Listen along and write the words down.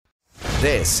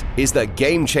This is the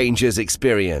Game Changers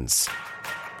Experience.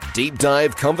 Deep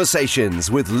dive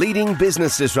conversations with leading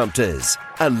business disruptors,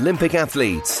 Olympic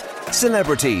athletes,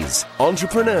 celebrities,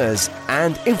 entrepreneurs,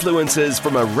 and influencers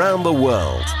from around the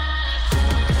world.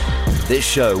 This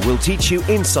show will teach you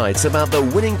insights about the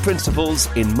winning principles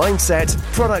in mindset,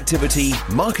 productivity,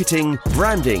 marketing,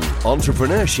 branding,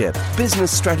 entrepreneurship,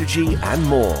 business strategy, and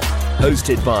more.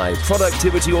 Hosted by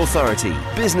Productivity Authority,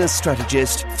 business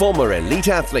strategist, former elite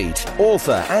athlete,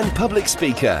 author, and public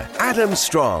speaker, Adam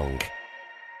Strong.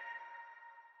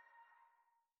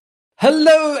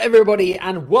 Hello, everybody,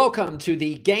 and welcome to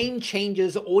the Game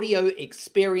Changers audio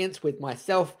experience with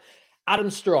myself, Adam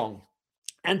Strong.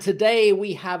 And today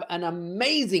we have an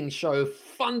amazing show,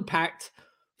 fun-packed,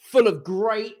 full of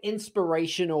great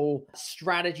inspirational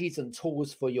strategies and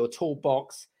tools for your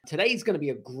toolbox. Today's going to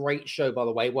be a great show, by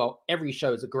the way. Well, every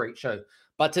show is a great show,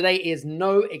 but today is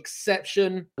no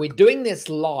exception. We're doing this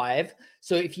live.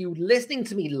 So if you're listening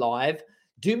to me live,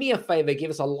 do me a favor,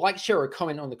 give us a like, share, or a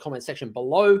comment on the comment section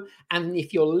below. And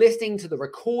if you're listening to the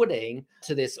recording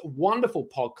to this wonderful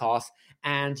podcast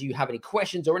and you have any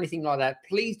questions or anything like that,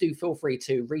 please do feel free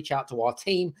to reach out to our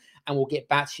team and we'll get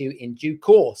back to you in due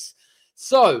course.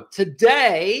 So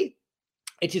today,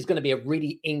 it is going to be a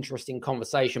really interesting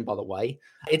conversation, by the way.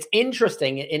 It's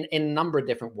interesting in a number of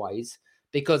different ways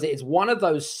because it is one of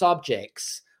those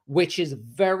subjects which is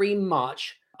very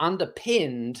much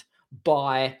underpinned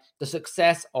by the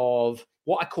success of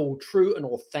what I call true and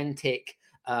authentic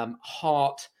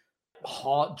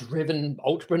heart-driven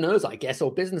entrepreneurs, I guess,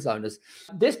 or business owners.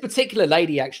 This particular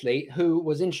lady, actually, who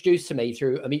was introduced to me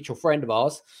through a mutual friend of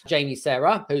ours, Jamie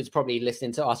Sarah, who's probably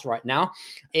listening to us right now,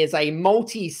 is a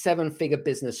multi-seven-figure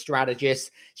business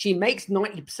strategist. She makes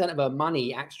 90% of her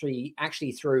money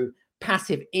actually through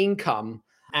passive income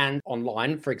and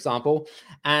online, for example.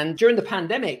 And during the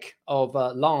pandemic of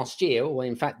last year, or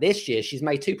in fact this year, she's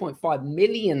made £2.5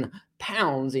 million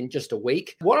in just a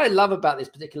week. What I love about this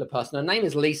particular person, her name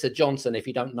is Lisa Johnson, if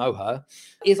you don't know her,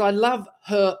 is I love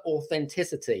her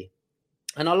authenticity.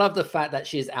 And I love the fact that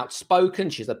she's outspoken,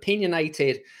 she's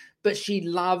opinionated, but she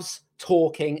loves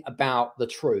talking about the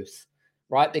truth,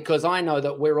 right? Because I know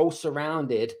that we're all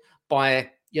surrounded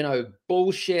by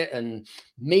bullshit and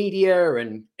media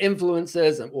and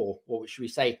influencers, or what should we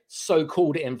say,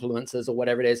 so-called influencers or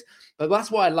whatever it is. But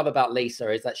that's what I love about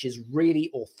Lisa, is that she's really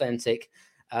authentic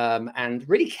and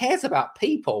really cares about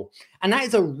people. And that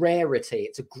is a rarity.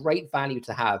 It's a great value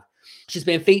to have. She's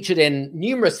been featured in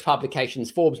numerous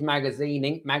publications, Forbes magazine,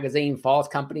 Inc. magazine,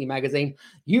 Fast Company magazine,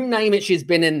 you name it, she's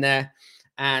been in there.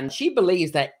 And she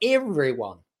believes that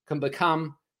everyone can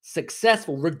become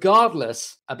successful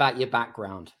regardless about your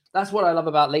background. That's what I love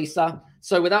about Lisa.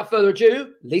 So without further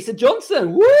ado, Lisa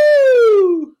Johnson.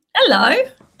 Woo! Hello.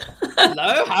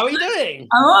 Hello. How are you doing?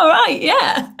 I'm all right.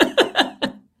 Yeah.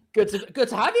 Good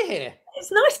to have you here.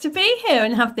 It's nice to be here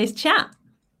and have this chat.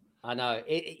 I know.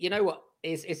 You know what?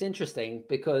 It's interesting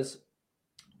because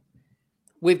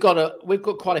we've got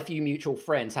quite a few mutual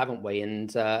friends, haven't we?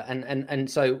 And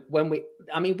so when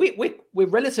we're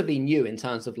relatively new in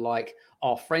terms of like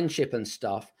our friendship and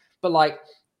stuff, but like,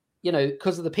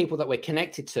 because of the people that we're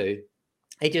connected to,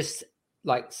 they just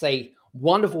like say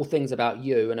wonderful things about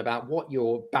you and about what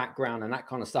your background and that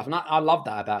kind of stuff. And I love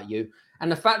that about you. And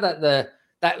the fact that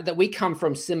that we come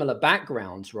from similar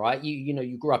backgrounds, right?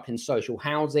 You grew up in social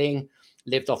housing,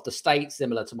 lived off the state,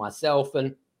 similar to myself.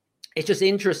 And it's just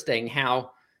interesting how,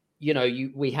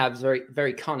 we have very,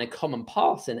 very kind of common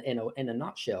paths in a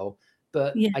nutshell.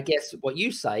 But yeah. I guess what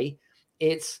you say,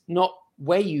 it's not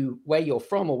where you're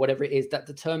from or whatever it is that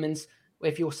determines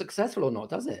if you're successful or not,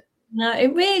 does it? No,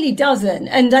 it really doesn't.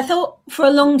 And I thought for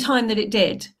a long time that it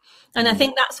did. And I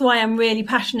think that's why I'm really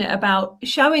passionate about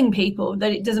showing people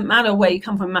that it doesn't matter where you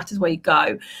come from, it matters where you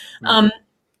go.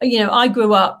 I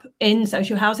grew up in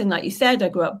social housing, like you said. I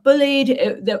grew up bullied.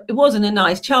 It wasn't a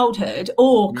nice childhood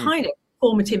or kind of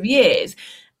formative years.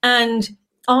 And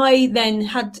I then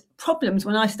had problems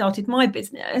when I started my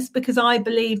business because I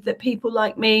believed that people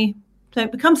like me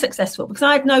don't become successful because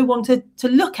I had no one to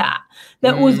look at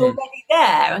that was already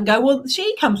there and go, well,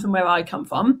 she comes from where I come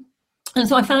from. And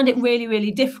so I found it really,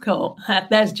 really difficult.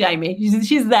 There's Jamie.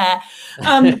 She's there.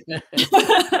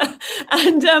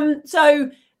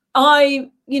 So I,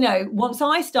 once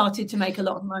I started to make a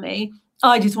lot of money,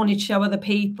 I just wanted to show other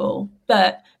people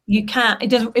that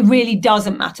it really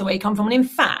doesn't matter where you come from. And in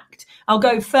fact, I'll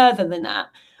go further than that.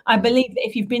 I believe that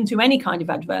if you've been through any kind of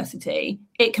adversity,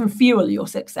 it can fuel your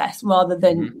success rather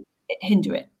than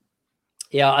hinder it.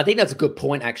 Yeah, I think that's a good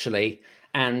point, actually.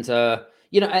 And,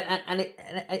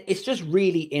 it's just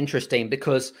really interesting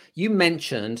because you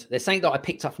mentioned there's something that I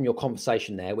picked up from your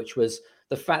conversation there, which was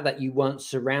the fact that you weren't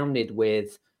surrounded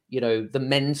with, the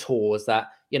mentors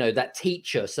that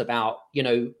teach us about,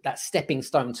 that stepping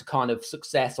stone to kind of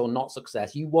success or not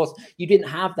success. You didn't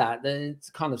have that. It's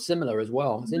kind of similar as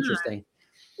well. It's interesting.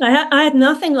 I had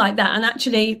nothing like that. And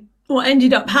actually, what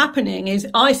ended up happening is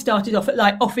I started off at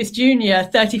like Office Junior,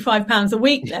 £35 a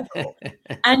week level,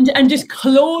 and just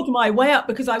clawed my way up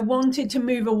because I wanted to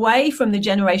move away from the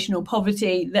generational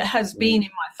poverty that has been in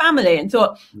my family, and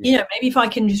thought, maybe if I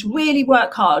can just really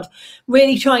work hard,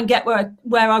 really try and get where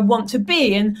I want to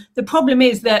be. And the problem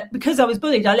is that because I was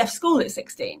bullied, I left school at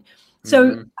 16.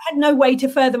 So I had no way to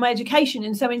further my education.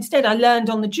 And so instead I learned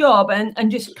on the job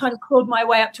and just kind of clawed my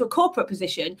way up to a corporate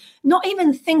position, not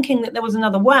even thinking that there was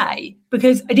another way,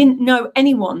 because I didn't know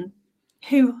anyone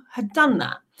who had done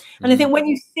that. And I think when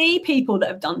you see people that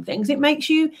have done things, it makes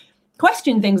you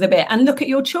question things a bit and look at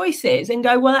your choices and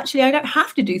go, well, actually, I don't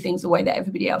have to do things the way that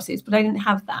everybody else is, but I didn't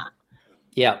have that.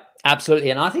 Yeah. Absolutely.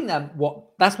 And I think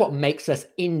that's what makes us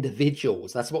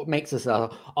individuals. That's what makes us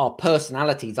our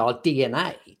personalities, our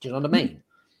DNA. Do you know what I mean?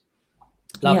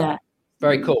 Love it.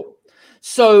 Very cool.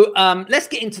 So let's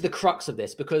get into the crux of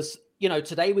this, because,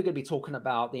 today we're going to be talking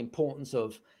about the importance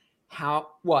of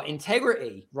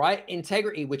integrity, right?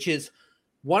 Integrity, which is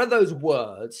one of those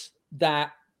words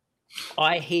that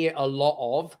I hear a lot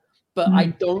of, but I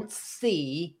don't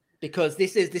see, because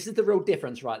this is the real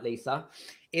difference, right, Lisa?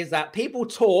 Is that people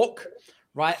talk,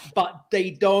 right, but they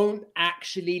don't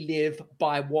actually live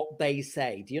by what they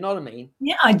say. Do you know what I mean?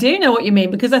 Yeah, I do know what you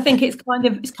mean, because I think it's kind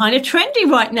of trendy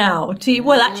right now. Actually, it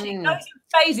goes in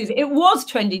phases. It was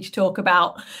trendy to talk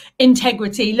about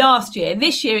integrity last year.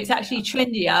 This year, it's actually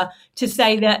trendier to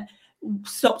say that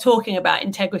stop talking about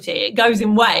integrity. It goes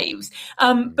in waves.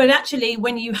 But actually,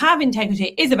 when you have integrity,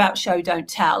 it is about show, don't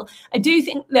tell. I do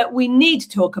think that we need to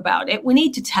talk about it. We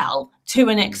need to tell to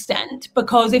an extent,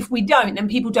 because if we don't,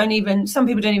 then some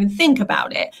people don't even think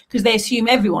about it, because they assume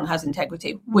everyone has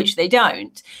integrity, which they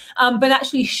don't. But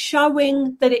actually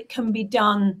showing that it can be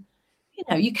done,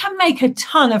 you can make a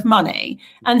ton of money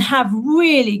and have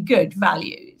really good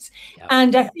values. Yep.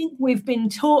 And I think we've been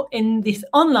taught in this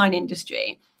online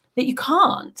industry that you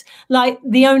can't. Like,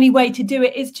 the only way to do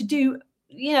it is to do,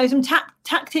 some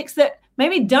tactics that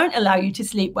maybe don't allow you to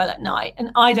sleep well at night.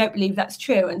 And I don't believe that's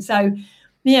true. And so,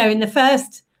 in the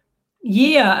first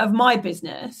year of my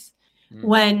business,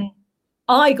 when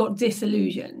I got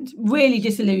really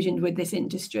disillusioned with this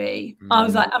industry, I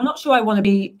was like, I'm not sure I want to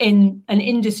be in an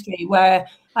industry where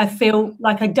I feel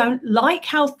like I don't like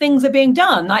how things are being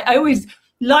done. I always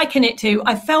liken it to,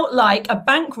 I felt like a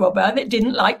bank robber that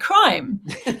didn't like crime.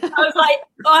 I was like,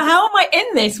 how am I in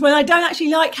this when I don't actually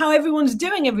like how everyone's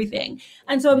doing everything?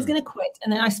 And so I was going to quit.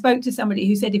 And then I spoke to somebody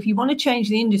who said, if you want to change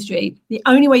the industry, the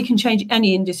only way you can change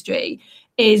any industry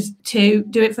is to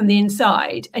do it from the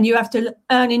inside. And you have to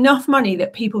earn enough money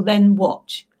that people then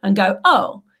watch and go,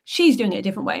 oh, she's doing it a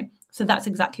different way. So that's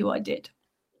exactly what I did.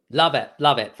 Love it.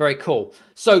 Love it. Very cool.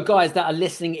 So guys that are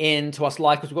listening in to us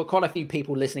live, because we've got quite a few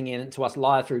people listening in to us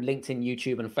live through LinkedIn,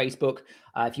 YouTube, and Facebook.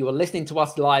 If you are listening to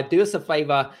us live, do us a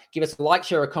favor, give us a like,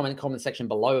 share, a comment section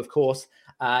below, of course.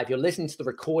 If you're listening to the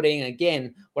recording,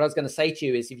 again, what I was going to say to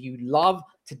you is, if you love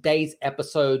today's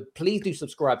episode, please do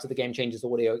subscribe to the Game Changers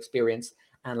audio experience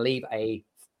and leave a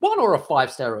 1 or a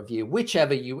 5-star review,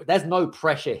 whichever there's no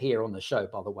pressure here on the show,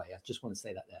 by the way. I just want to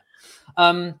say that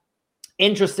there.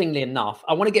 Interestingly enough,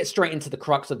 I want to get straight into the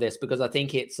crux of this, because I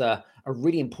think it's a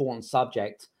really important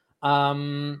subject. I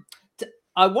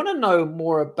want to know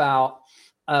more about,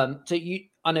 I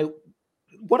know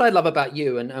what I love about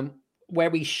you, and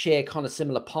where we share kind of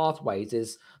similar pathways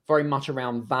is very much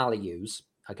around values.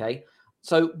 Okay.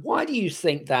 So why do you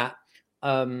think that,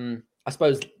 I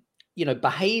suppose,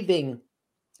 behaving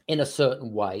in a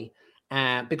certain way,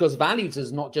 because values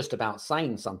is not just about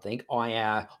saying something,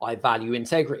 I value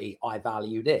integrity, I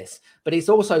value this, but it's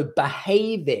also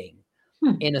behaving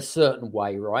in a certain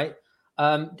way, right?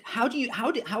 How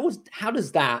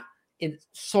does that is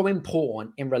so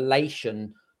important in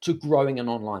relation to growing an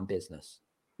online business?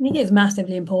 I think it's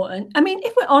massively important. I mean,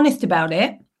 if we're honest about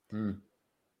it,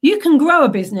 you can grow a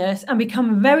business and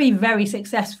become very, very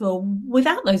successful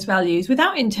without those values,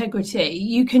 without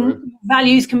integrity.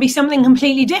 Values can be something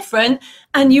completely different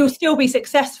and you'll still be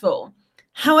successful.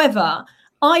 However,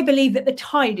 I believe that the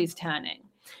tide is turning.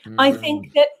 I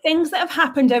think that things that have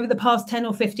happened over the past 10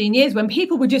 or 15 years, when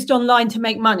people were just online to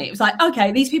make money, it was like,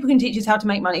 okay, these people can teach us how to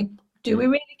make money. Do we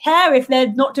really care if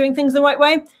they're not doing things the right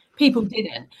way? People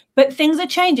didn't. But things are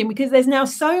changing because there's now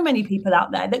so many people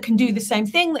out there that can do the same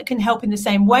thing, that can help in the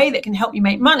same way, that can help you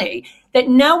make money, that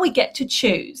now we get to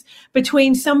choose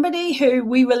between somebody who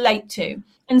we relate to.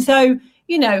 And so,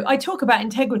 you know, I talk about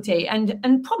integrity,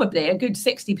 and probably a good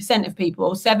 60% of people,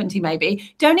 or 70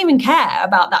 maybe, don't even care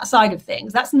about that side of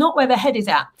things. That's not where their head is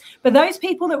at. But those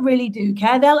people that really do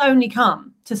care, they'll only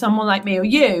come to someone like me or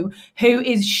you who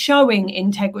is showing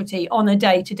integrity on a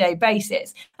day-to-day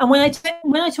basis. And when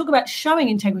I talk about showing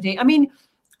integrity, I mean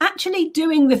actually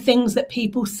doing the things that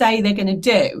people say they're going to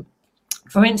do.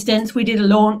 For instance, we did a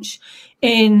launch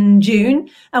in June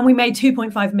and we made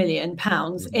 £2.5 million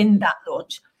in that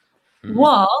launch,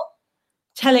 while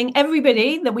telling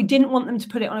everybody that we didn't want them to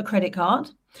put it on a credit card,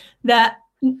 that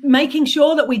making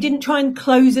sure that we didn't try and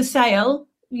close a sale,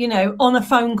 you know, on a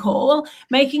phone call,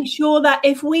 making sure that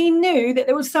if we knew that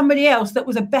there was somebody else that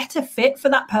was a better fit for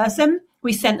that person,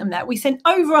 we sent them there. We sent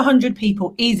over 100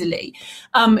 people easily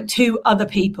to other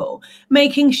people,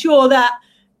 making sure that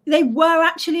they were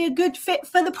actually a good fit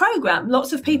for the program.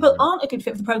 Lots of people aren't a good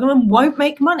fit for the program and won't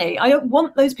make money. I don't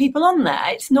want those people on there.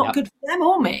 It's not good for them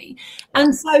or me.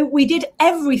 And so we did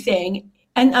everything.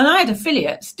 And I had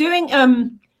affiliates doing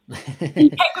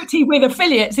integrity with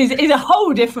affiliates is a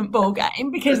whole different ball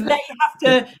game, because they have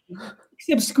to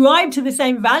subscribe to the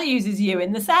same values as you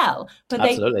in the sale. But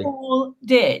Absolutely. They all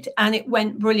did, and it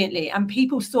went brilliantly. And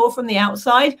people saw from the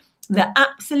outside that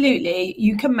absolutely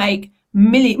you can make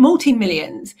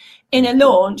multi-millions in a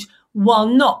launch while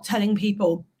not telling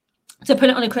people to put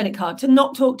it on a credit card, to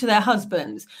not talk to their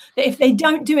husbands, that if they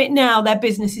don't do it now, their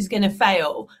business is going to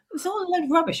fail. It's all a load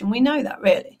of rubbish, and we know that,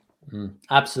 really.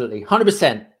 Absolutely.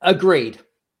 100%. Agreed.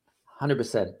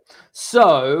 100%.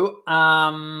 So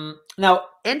now,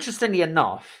 interestingly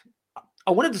enough,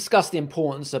 I want to discuss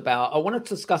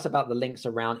about the links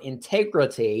around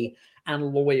integrity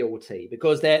and loyalty,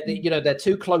 because they're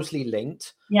too closely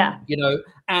linked. Yeah. You know,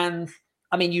 and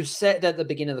I mean, you said at the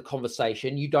beginning of the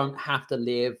conversation, you don't have to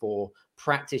live or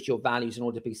practice your values in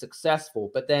order to be successful.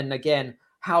 But then again,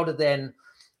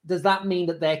 does that mean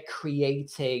that they're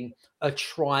creating a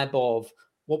tribe of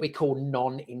what we call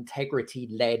non-integrity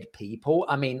led people?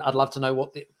 I mean, I'd love to know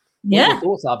what your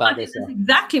thoughts are about this. That's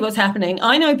exactly what's happening.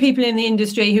 I know people in the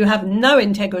industry who have no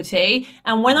integrity,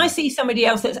 and when I see somebody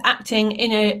else that's acting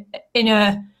in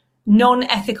a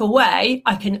non-ethical way,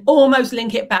 I can almost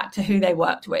link it back to who they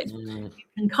worked with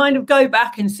and kind of go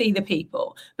back and see the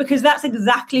people, because that's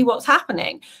exactly what's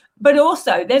happening. But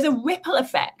also there's a ripple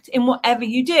effect in whatever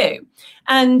you do.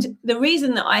 And the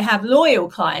reason that I have loyal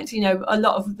clients, you know, a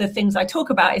lot of the things I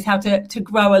talk about is how to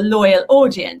grow a loyal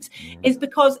audience, is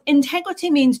because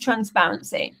integrity means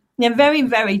transparency. They're very,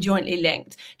 very jointly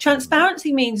linked.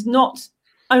 Transparency means not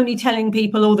only telling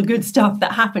people all the good stuff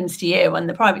that happens to you and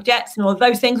the private jets and all of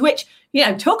those things, which, you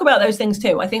know, talk about those things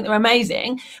too. I think they're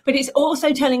amazing. But it's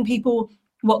also telling people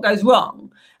what goes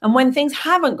wrong and when things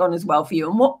haven't gone as well for you,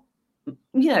 and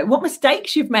what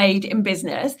mistakes you've made in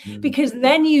business, because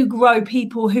then you grow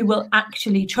people who will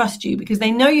actually trust you, because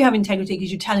they know you have integrity,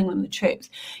 because you're telling them the truth.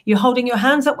 You're holding your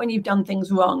hands up when you've done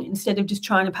things wrong instead of just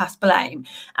trying to pass blame.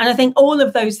 And I think all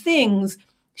of those things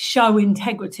show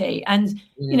integrity. And,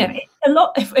 you know, a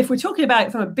lot, if we're talking about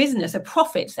it from a business, a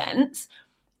profit sense,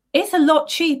 it's a lot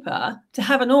cheaper to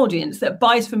have an audience that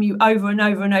buys from you over and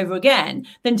over and over again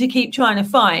than to keep trying to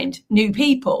find new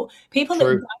people that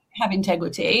don't have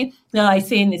integrity that I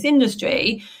see in this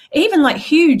industry, even like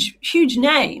huge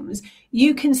names.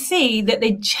 You can see that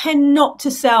they tend not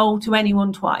to sell to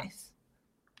anyone twice.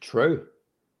 True.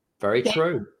 Very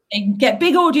true. They get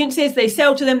big audiences, they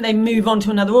sell to them, they move on to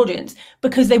another audience,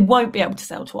 because they won't be able to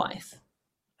sell twice.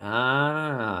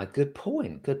 Ah, good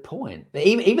point.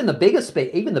 Even the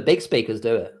big speakers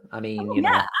do it. I mean,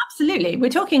 yeah, absolutely.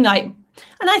 We're talking like,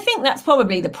 and I think that's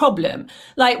probably the problem.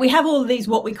 Like, we have all of these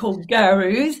what we call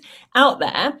gurus out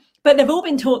there, but they've all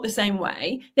been taught the same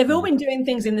way. They've all been doing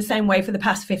things in the same way for the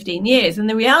past 15 years. And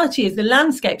the reality is the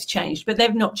landscape's changed, but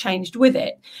they've not changed with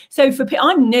it. So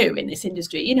I'm new in this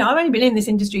industry. You know, I've only been in this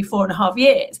industry 4.5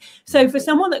 years. So for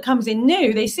someone that comes in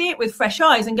new, they see it with fresh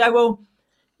eyes and go, well,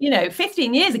 you know,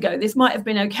 15 years ago, this might have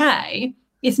been okay.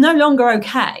 It's no longer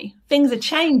okay. Things are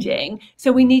changing.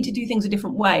 So we need to do things a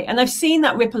different way. And I've seen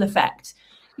that ripple effect.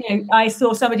 You know, I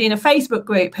saw somebody in a Facebook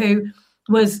group who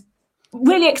was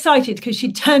really excited because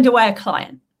she'd turned away a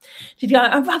client. She'd go,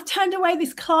 I've turned away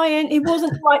this client. It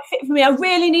wasn't the right fit for me. I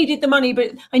really needed the money,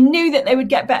 but I knew that they would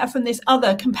get better from this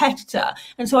other competitor.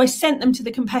 And so I sent them to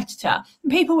the competitor.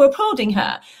 And people were applauding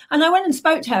her. And I went and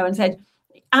spoke to her and said,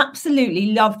 absolutely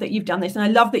love that you've done this, and I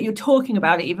love that you're talking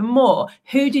about it even more.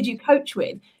 Who did you coach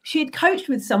with? She had coached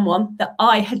with someone that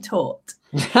I had taught.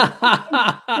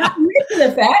 That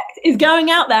ripple effect is going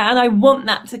out there, and I want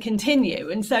that to continue.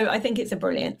 And so I think it's a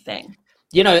brilliant thing.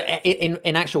 You know,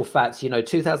 in actual facts, you know,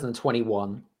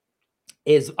 2021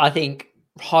 is, I think,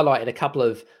 highlighted a couple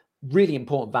of really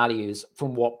important values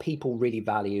from what people really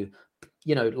value,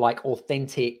 you know, like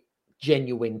authentic,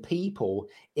 genuine people,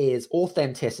 is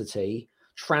authenticity,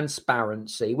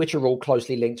 transparency, which are all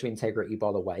closely linked to integrity,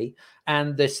 by the way,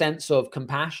 and the sense of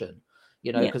compassion,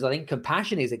 you know, because I think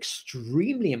compassion is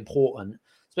extremely important,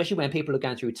 especially when people are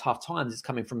going through tough times. It's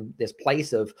coming from this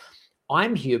place of,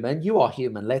 I'm human, you are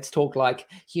human. Let's talk like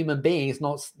human beings,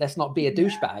 let's not be a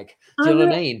douchebag. Do you know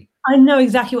what I mean? I know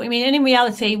exactly what you mean. And in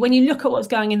reality, when you look at what's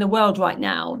going in the world right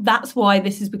now, that's why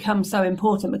this has become so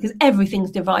important, because everything's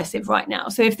divisive right now.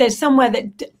 So if there's somewhere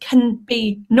that can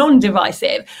be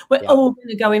non-divisive, we're all going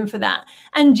to go in for that.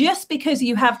 And just because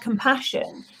you have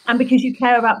compassion and because you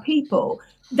care about people,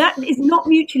 that is not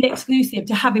mutually exclusive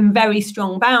to having very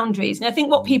strong boundaries. And I think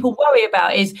what people worry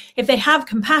about is if they have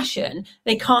compassion,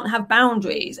 they can't have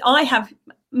boundaries. I have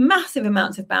massive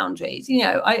amounts of boundaries. You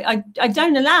know, I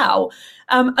don't allow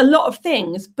a lot of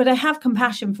things, but I have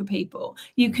compassion for people.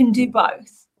 You can do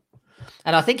both.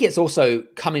 And I think it's also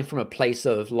coming from a place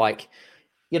of like,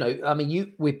 you know, I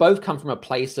mean, we both come from a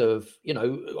place of, you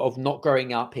know, of not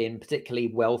growing up in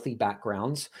particularly wealthy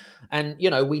backgrounds. And, you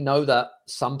know, we know that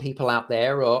some people out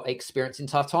there are experiencing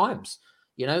tough times,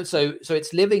 you know, so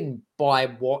it's living by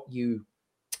what you,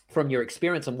 from your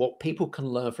experience and what people can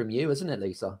learn from you, isn't it,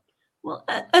 Lisa? Well,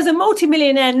 as a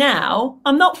multimillionaire now,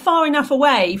 I'm not far enough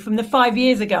away from the 5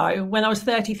 years ago when I was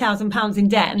 £30,000 in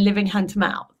debt and living hand to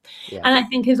mouth. Yeah. And I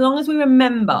think as long as we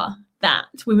remember that,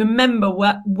 we remember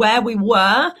where we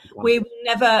were, we will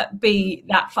never be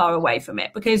that far away from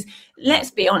it. Because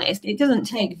let's be honest, it doesn't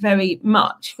take very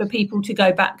much for people to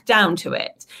go back down to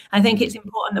it. I think it's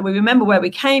important that we remember where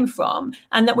we came from,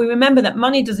 and that we remember that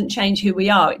money doesn't change who we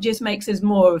are. It just makes us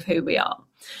more of who we are.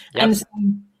 Yep. And so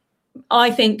I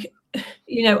think,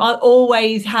 you know, I'll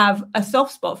always have a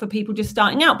soft spot for people just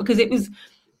starting out, because it was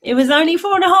only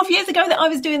 4.5 years ago that I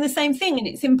was doing the same thing, and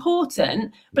it's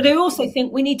important. But I also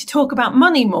think we need to talk about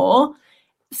money more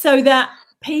so that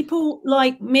people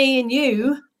like me and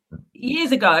you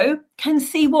years ago can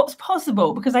see what's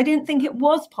possible, because I didn't think it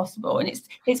was possible. And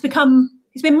it's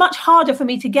been much harder for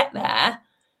me to get there.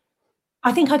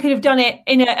 I think I could have done it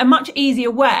in a much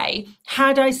easier way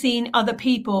had I seen other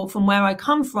people from where I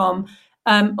come from,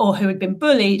 or who had been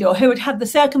bullied, or who had had the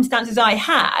circumstances I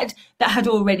had, that had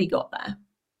already got there.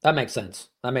 That makes sense.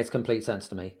 That makes complete sense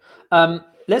to me.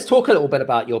 Let's talk a little bit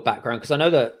about your background, because I know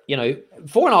that, you know,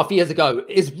 4.5 years ago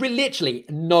is literally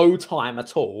no time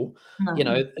at all. No. You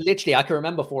know, literally, I can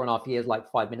remember 4.5 years like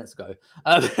 5 minutes ago.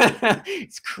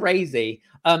 It's crazy.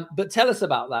 But tell us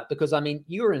about that, because I mean,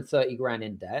 you were in 30 grand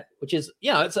in debt, which is,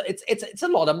 you know, it's a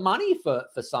lot of money for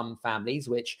some families,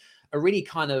 which are really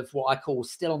kind of what I call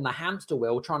still on the hamster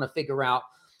wheel, trying to figure out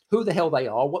who the hell they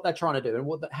are, what they're trying to do,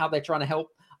 and how they're trying to help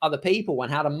other people,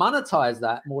 and how to monetize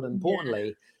that, more than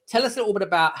importantly. Tell us a little bit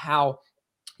about how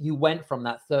you went from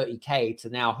that 30K to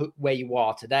now where you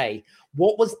are today.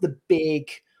 What was the big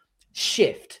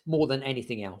shift more than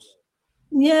anything else?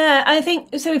 Yeah, I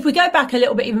think so. If we go back a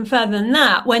little bit even further than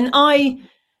that, when I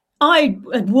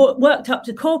had worked up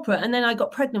to corporate, and then I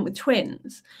got pregnant with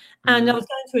twins, and I was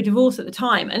going through a divorce at the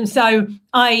time. And so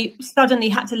I suddenly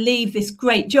had to leave this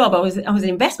great job. I was in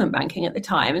investment banking at the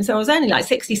time. And so I was earning like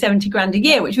 60, 70 grand a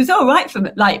year, which was all right for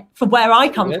where I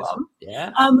come from.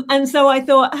 Yeah. And so I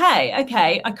thought, hey,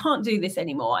 okay, I can't do this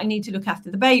anymore. I need to look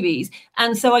after the babies.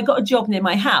 And so I got a job near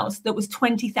my house that was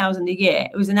 20,000 a year.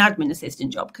 It was an admin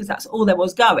assistant job, because that's all there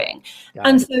was going.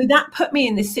 And so that put me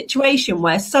in this situation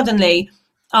where suddenly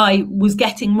I was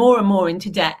getting more and more into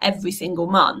debt every single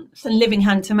month and living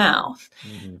hand to mouth.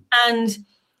 Mm-hmm. And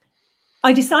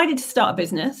I decided to start a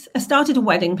business. I started a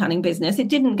wedding planning business. It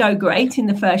didn't go great in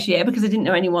the first year because I didn't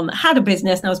know anyone that had a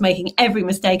business, and I was making every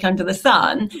mistake under the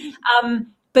sun.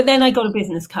 But then I got a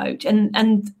business coach,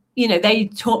 and you know, they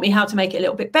taught me how to make it a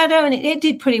little bit better, and it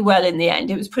did pretty well in the end.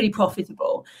 It was pretty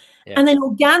profitable. Yeah. And then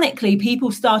organically,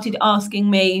 people started asking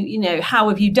me, you know, how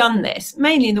have you done this?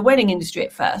 Mainly in the wedding industry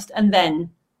at first, and then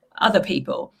other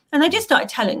people. And I just started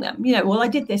telling them, you know, well, I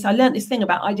did this. I learned this thing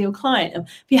about ideal client. Have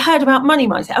you heard about money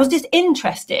mindset? I was just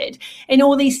interested in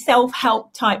all these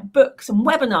self-help type books and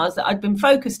webinars that I'd been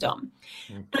focused on.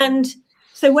 Mm-hmm. And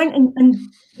so went and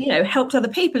you know, helped other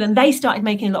people, and they started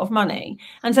making a lot of money.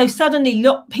 And so suddenly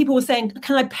people were saying,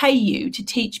 can I pay you to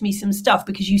teach me some stuff?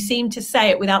 Because you seem to say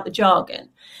it without the jargon.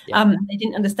 Yeah. They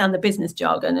didn't understand the business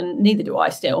jargon, and neither do I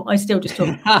still. I still just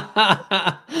talk.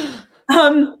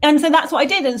 And so that's what I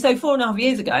did. And so 4.5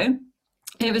 years ago,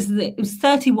 It was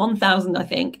 31,000, I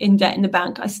think, in debt in the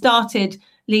bank. I started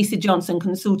Lisa Johnson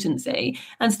Consultancy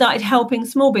and started helping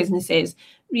small businesses,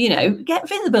 get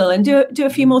visible and do a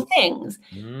few more things.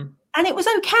 And it was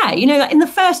okay. Like in the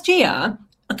first year,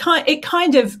 it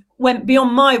kind of went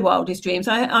beyond my wildest dreams.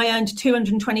 I earned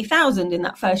 220,000 in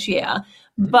that first year,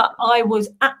 but I was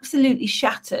absolutely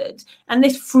shattered. And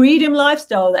this freedom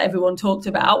lifestyle that everyone talked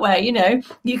about, where,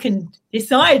 you can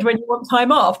decide when you want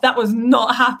time off, that was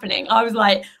not happening. I was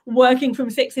like working from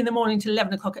 6 a.m. till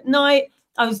 11 o'clock at night.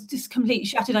 I was just completely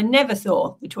shattered. I never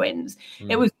saw the twins.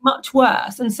 It was much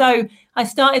worse. And so I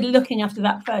started looking after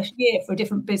that first year for a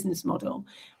different business model.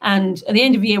 And at the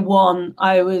end of year 1,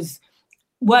 I was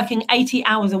working 80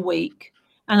 hours a week,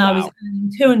 and I was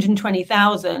earning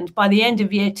 220,000 by the end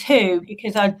of year 2,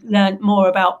 because I'd learned more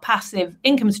about passive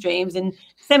income streams and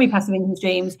semi-passive income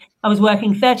streams. I was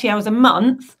working 30 hours a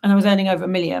month and I was earning over $1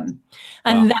 million.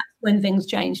 And that's when things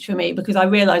changed for me, because I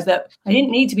realized that I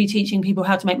didn't need to be teaching people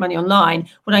how to make money online.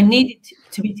 What I needed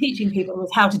to be teaching people was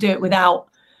how to do it without,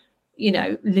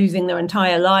 losing their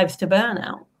entire lives to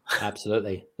burnout.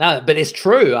 Absolutely. No, but it's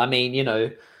true. I mean,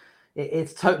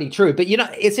 it's totally true. But,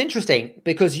 it's interesting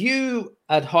because you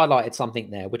had highlighted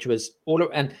something there, which was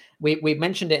and we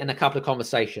mentioned it in a couple of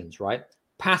conversations, right?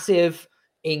 Passive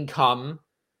income,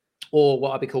 or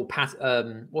what I would call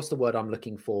what's the word I'm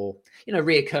looking for?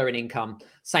 Reoccurring income,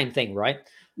 same thing, right?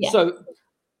 Yeah. So,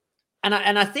 and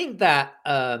I think that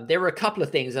there are a couple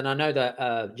of things, and I know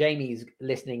that Jamie's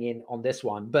listening in on this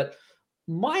one, but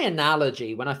my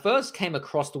analogy when I first came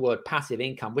across the word passive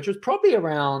income, which was probably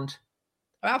about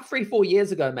 3-4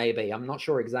 years ago, maybe, I'm not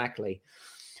sure exactly,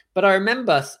 but I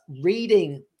remember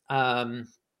reading a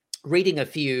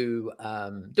few,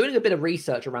 doing a bit of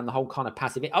research around the whole kind of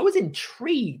passive. I was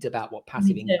intrigued about what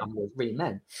passive income really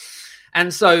meant.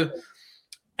 And so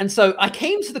I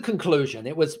came to the conclusion,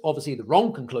 it was obviously the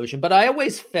wrong conclusion, but I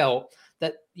always felt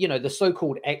that, the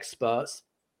so-called experts,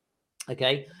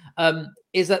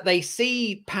 is that they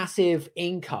see passive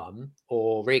income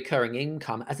or recurring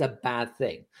income as a bad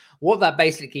thing. What that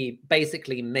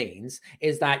basically means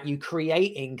is that you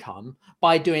create income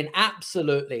by doing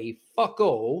absolutely fuck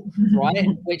all, right?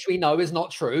 Which we know is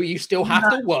not true. You still have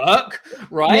to work,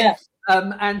 right? Yeah.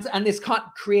 And this can't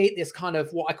create this kind of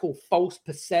what I call false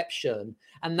perception.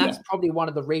 And that's probably one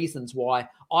of the reasons why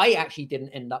I actually didn't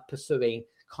end up pursuing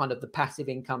kind of the passive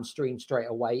income stream straight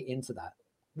away into that.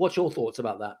 What's your thoughts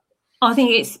about that? I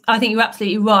think you're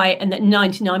absolutely right, and that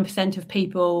 99% of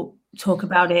people talk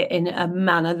about it in a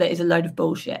manner that is a load of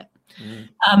bullshit.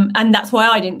 And that's why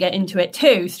I didn't get into it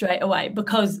too straight away,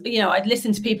 because I'd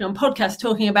listen to people on podcasts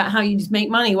talking about how you just make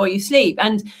money while you sleep,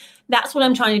 and that's what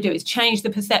I'm trying to do, is change the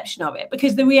perception of it,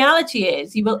 because the reality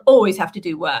is you will always have to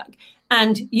do work,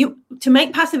 and to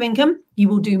make passive income you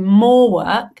will do more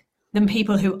work than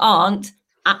people who aren't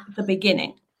at the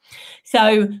beginning.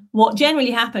 So what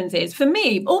generally happens is, for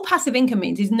me, all passive income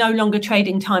means is no longer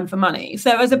trading time for money.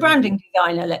 So as a branding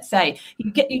designer, let's say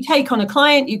you take on a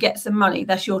client, you get some money,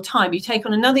 that's your time. You take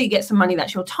on another, you get some money,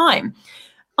 that's your time.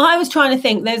 I was trying to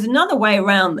think there's another way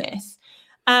around this.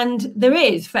 And there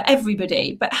is for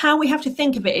everybody. But how we have to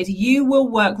think of it is you will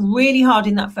work really hard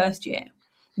in that first year.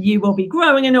 You will be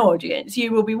growing an audience.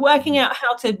 You will be working out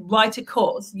how to write a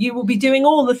course. You will be doing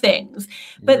all the things.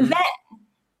 But then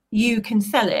you can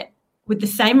sell it with the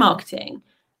same marketing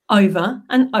over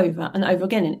and over and over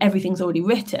again, and everything's already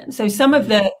written. So some of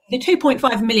the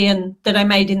 2.5 million that I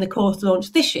made in the course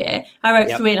launch this year, I wrote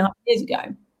 3.5 years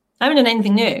ago. I haven't done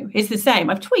anything new. It's the same.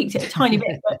 I've tweaked it a tiny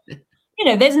bit, but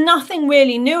there's nothing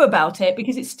really new about it,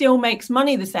 because it still makes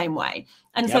money the same way.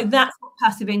 And so that's what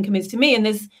passive income is to me. And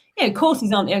there's,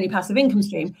 courses aren't the only passive income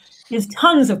stream. There's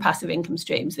tons of passive income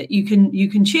streams that you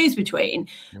can choose between.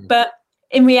 But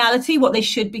in reality, what they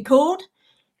should be called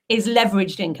is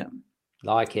leveraged income.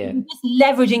 Like it. You're just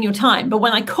leveraging your time. But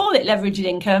when I call it leveraged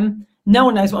income, no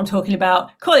one knows what I'm talking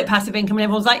about. Call it passive income, and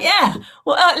everyone's like,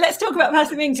 let's talk about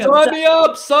passive income. Sign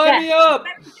me up.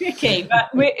 It's tricky, but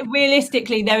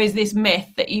realistically, there is this myth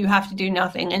that you have to do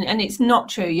nothing, and it's not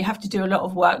true. You have to do a lot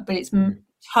of work, but it's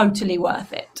totally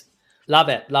worth it. Love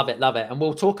it. And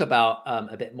we'll talk about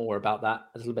a bit more about that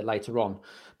a little bit later on.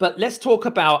 But let's talk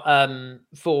about,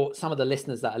 for some of the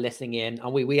listeners that are listening in,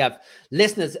 and we have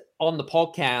listeners on the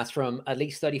podcast from at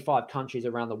least 35 countries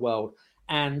around the world,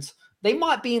 and they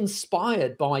might be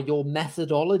inspired by your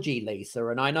methodology, Lisa.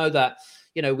 And I know that,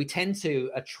 we tend to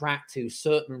attract to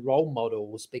certain role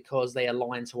models because they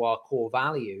align to our core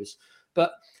values.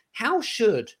 But how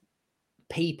should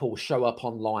people show up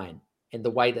online in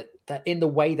the way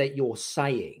that you're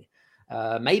saying?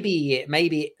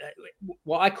 Maybe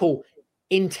what I call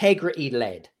integrity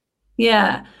led.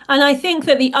 Yeah. And I think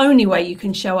that the only way you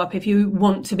can show up if you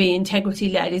want to be integrity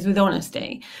led is with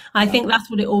honesty. I think that's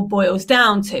what it all boils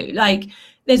down to. Like,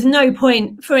 there's no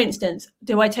point, for instance,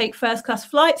 do I take first class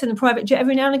flights and a private jet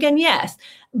every now and again? Yes.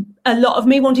 A lot of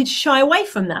me wanted to shy away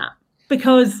from that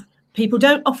because people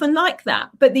don't often like that.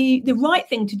 But the right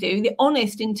thing to do, the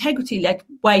honest, integrity-led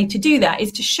way to do that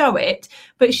is to show it,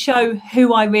 but show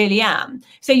who I really am.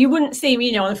 So you wouldn't see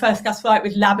me, on a first class flight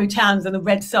with Louboutins and the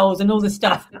Red Soles and all the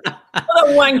stuff, all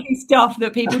the wanky stuff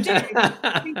that people do.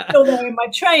 I'm still there in my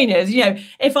trainers.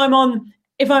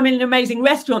 If I'm in an amazing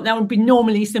restaurant, there would be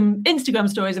normally some Instagram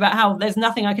stories about how there's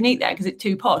nothing I can eat there because it's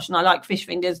too posh and I like fish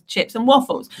fingers, chips and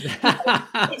waffles.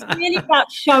 It's really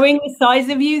about showing the sides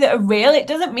of you that are real. It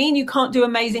doesn't mean you can't do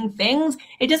amazing things.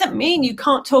 It doesn't mean you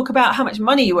can't talk about how much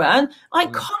money you earn. I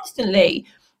constantly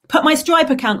put my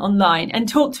Stripe account online and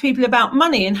talk to people about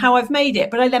money and how I've made it,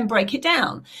 but I then break it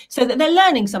down so that they're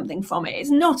learning something from it.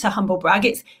 It's not a humble brag.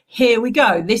 It's here we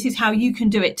go. This is how you can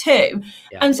do it too.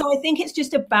 Yeah. And so I think it's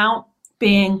just about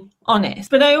being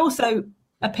honest. But I also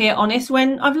appear honest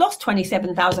when I've lost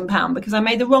 £27,000 because I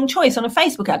made the wrong choice on a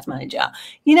Facebook ads manager.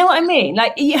 You know what I mean?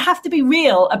 Like, you have to be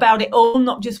real about it all,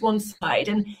 not just one side.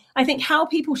 And I think how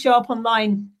people show up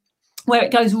online where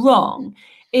it goes wrong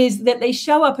is that they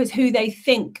show up as who they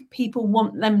think people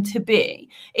want them to be.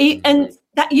 And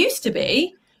that used to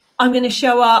be, I'm going to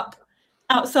show up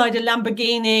outside a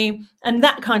Lamborghini and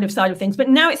that kind of side of things. But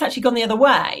now it's actually gone the other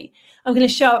way. I'm going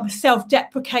to show up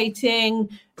self-deprecating.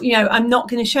 I'm not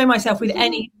going to show myself with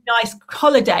any nice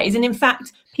holidays. And in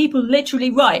fact, people literally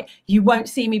write, you won't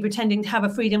see me pretending to have a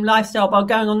freedom lifestyle while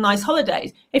going on nice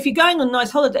holidays. If you're going on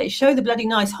nice holidays, show the bloody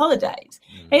nice holidays.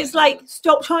 It's like,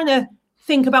 stop trying to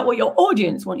think about what your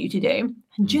audience want you to do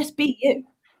and just be you.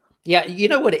 Yeah, you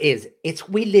know what it is?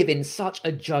 We live in such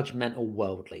a judgmental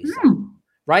world, Lisa,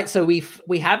 right? So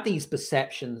we have these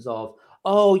perceptions of,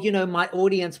 oh, my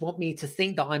audience want me to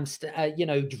think that I'm,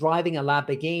 driving a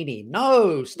Lamborghini.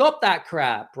 No, stop that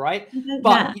crap, right?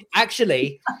 But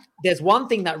actually, there's one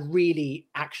thing that really,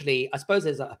 I suppose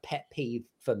there's a pet peeve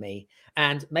for me,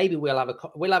 and maybe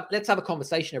let's have a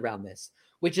conversation around this,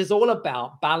 which is all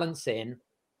about balancing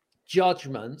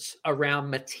judgments around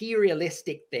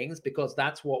materialistic things, because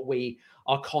that's what we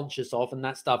are conscious of and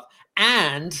that stuff,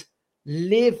 and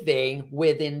living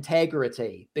with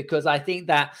integrity. Because I think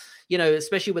that,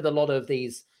 especially with a lot of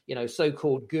these,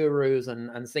 so-called gurus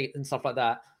and stuff like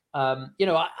that,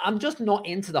 I'm just not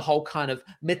into the whole kind of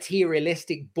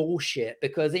materialistic bullshit,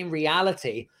 because in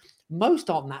reality, most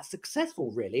aren't that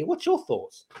successful, really. What's your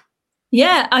thoughts?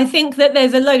 Yeah, I think that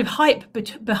there's a load of hype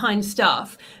behind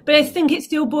stuff, but I think it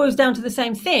still boils down to the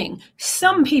same thing.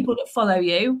 Some people that follow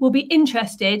you will be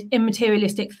interested in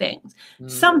materialistic things.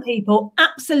 Some people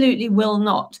absolutely will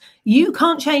not. You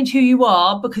can't change who you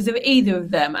are because of either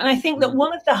of them. And I think that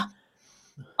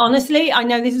honestly, I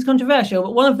know this is controversial,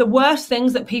 but one of the worst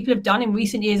things that people have done in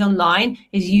recent years online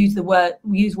is use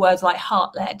words like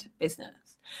heart-led business.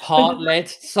 Heart-led,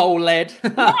 soul-led.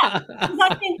 Yeah, because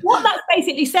I think what that's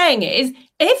basically saying is,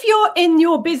 if you're in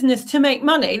your business to make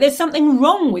money, there's something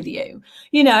wrong with you.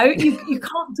 You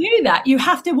can't do that. You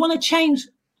have to want to change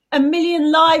 1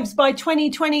 million lives by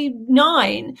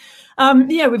 2029.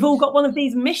 We've all got one of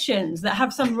these missions that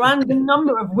have some random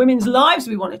number of women's lives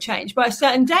we want to change by a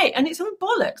certain date, and it's all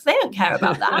bollocks. They don't care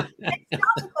about that. They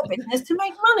start a business to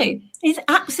make money. It's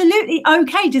absolutely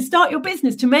okay to start your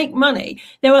business to make money.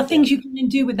 There are things you can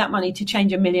do with that money to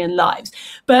change 1 million lives,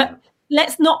 but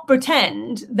let's not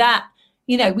pretend that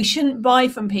we shouldn't buy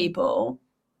from people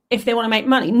if they want to make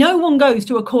money. No one goes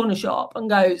to a corner shop and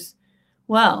goes,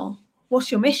 well,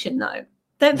 what's your mission though?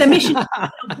 Their mission is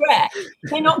correct.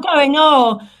 They're not going,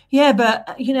 oh, yeah, but,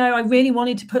 I really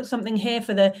wanted to put something here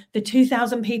for the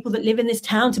 2,000 people that live in this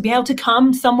town to be able to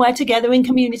come somewhere together in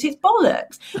community. It's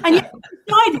bollocks. And yet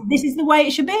decided this is the way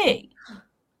it should be.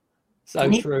 So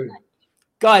true.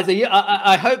 Guys,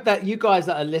 I hope that you guys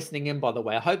that are listening in, by the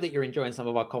way, I hope that you're enjoying some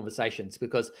of our conversations,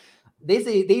 because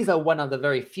these are one of the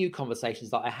very few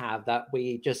conversations that I have that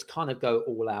we just kind of go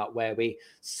all out, where we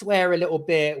swear a little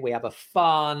bit, we have a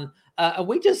fun, and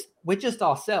we're just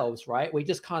ourselves, right? We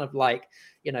just kind of like,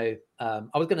 I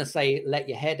was going to say, let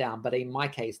your hair down, but in my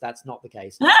case, that's not the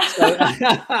case. So,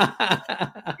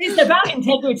 it's about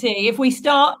integrity. If we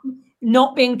start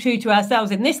not being true to ourselves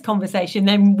in this conversation,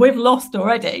 then we've lost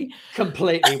already.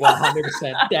 Completely,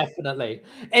 100%, definitely.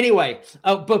 Anyway,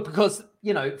 but because,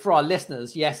 for our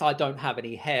listeners, yes, I don't have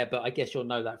any hair, but I guess you'll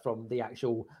know that from the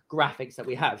actual graphics that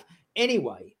we have.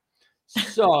 Anyway,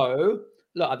 so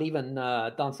look, I've even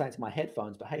done something to my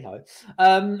headphones, but hey ho.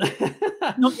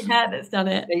 Not your hair that's done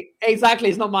it. Exactly,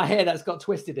 it's not my hair that's got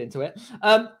twisted into it.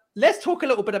 let's talk a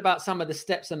little bit about some of the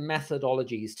steps and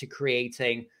methodologies to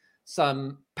creating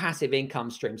some passive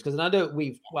income streams, because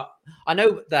I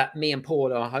know that me and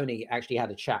Paul O'Honey actually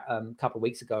had a chat a couple of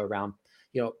weeks ago around,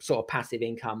 sort of passive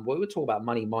income. We were talking about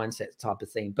money mindset type of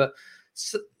thing, but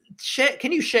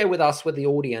can you share with us, with the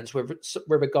audience, with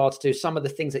regards to some of the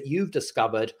things that you've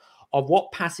discovered of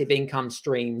what passive income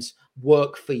streams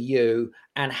work for you,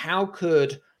 and how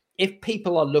could, if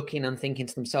people are looking and thinking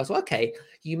to themselves, okay,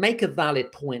 you make a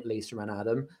valid point, Lisa and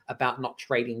Adam, about not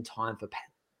trading time for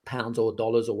pounds or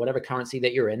dollars or whatever currency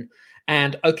that you're in.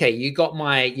 And okay, you caught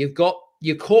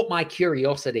my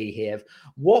curiosity here.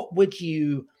 What would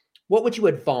you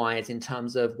advise in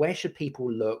terms of where should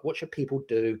people look? What should people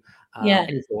do?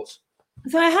 Any thoughts?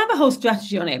 So I have a whole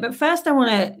strategy on it, but first I want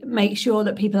to make sure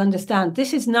that people understand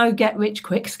this is no get rich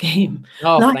quick scheme.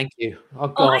 Oh, thank you. Oh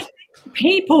God.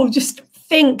 People just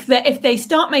think that if they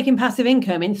start making passive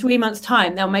income in 3 months'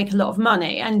 time, they'll make a lot of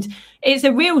money. And it's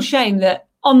a real shame that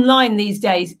online these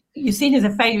days, you're seen as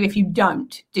a failure if you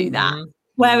don't do that. Mm-hmm.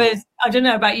 Whereas, I don't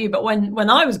know about you, but when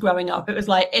I was growing up, it was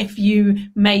like, if you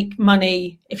make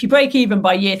money, if you break even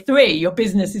by year 3, your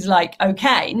business is like,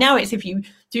 okay. Now it's, if you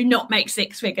do not make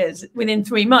 6 figures within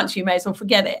 3 months, you may as well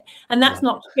forget it. And that's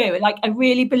not true. Like, I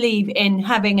really believe in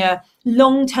having a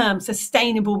long-term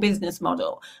sustainable business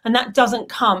model. And that doesn't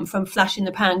come from flash in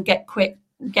the pan, get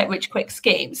rich quick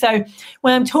scheme. So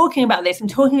when I'm talking about this, I'm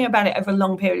talking about it over a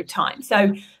long period of time.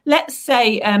 So let's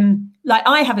say, like,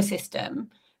 I have a system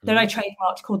that I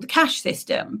trademarked called the cash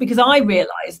system, because I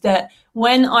realized that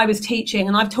when I was teaching,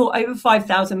 and I've taught over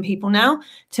 5,000 people now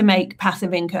to make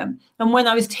passive income. And when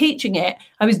I was teaching it,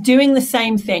 I was doing the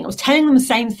same thing. I was telling them the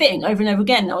same thing over and over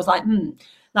again. And I was like,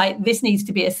 like, this needs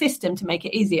to be a system to make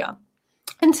it easier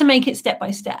and to make it step by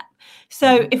step.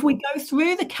 So if we go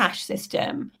through the cash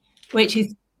system, which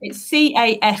is, it's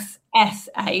CASSH.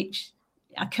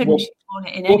 I couldn't on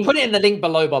it in We'll put it in the link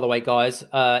below, by the way, guys,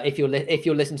 if you're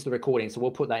listening to the recording. So we'll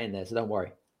put that in there, so don't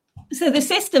worry. So the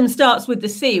system starts with the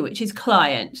C, which is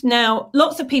client. Now,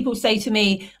 lots of people say to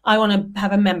me, I want to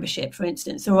have a membership, for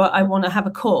instance, or I want to have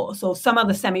a course or some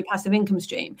other semi-passive income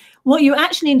stream. What you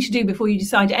actually need to do before you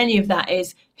decide any of that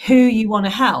is who you want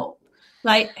to help.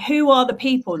 Like, who are the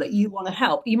people that you want to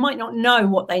help? You might not know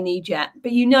what they need yet,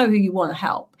 but you know who you want to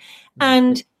help.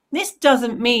 And this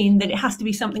doesn't mean that it has to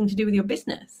be something to do with your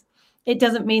business. It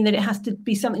doesn't mean that it has to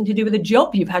be something to do with a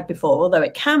job you've had before, although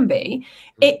it can be.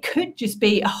 It could just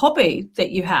be a hobby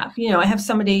that you have. I have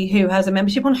somebody who has a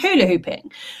membership on hula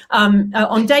hooping,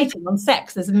 on dating, on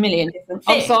sex. There's a million different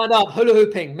things. I'm signed up, hula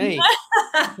hooping, me.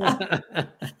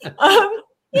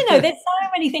 There's so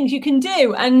many things you can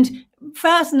do. And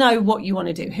first, know what you want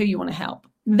to do, who you want to help.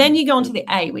 Then you go on to the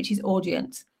A, which is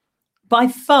audience. By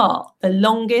far the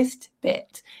longest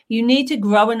bit. You need to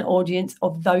grow an audience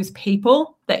of those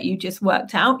people that you just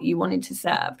worked out you wanted to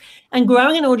serve. And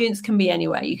growing an audience can be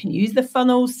anywhere. You can use the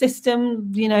funnel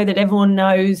system, that everyone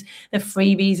knows, the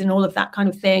freebies and all of that kind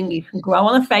of thing. You can grow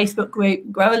on a Facebook group,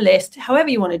 grow a list, however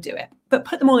you want to do it, but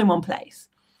put them all in one place.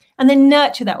 And then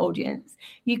nurture that audience.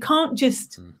 You can't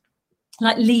just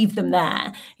leave them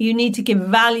there. You need to give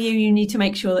value. You need to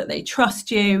make sure that they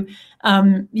trust you.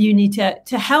 You need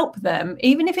to help them,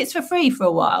 even if it's for free for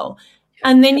a while.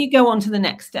 And then you go on to the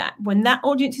next step. When that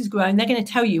audience is growing, they're going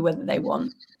to tell you whether they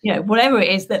want, whatever it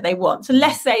is that they want. So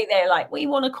let's say they're like, we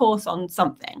want a course on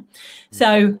something.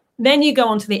 So then you go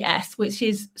on to the S, which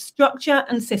is structure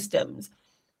and systems.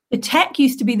 The tech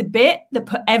used to be the bit that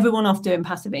put everyone off doing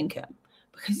passive income.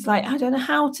 Because it's like, I don't know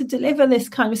how to deliver this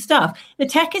kind of stuff. The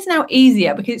tech is now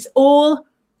easier because it's all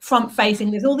front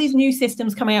facing. There's all these new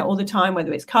systems coming out all the time,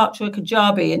 whether it's Kartra,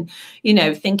 Kajabi, and,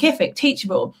 Thinkific,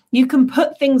 Teachable. You can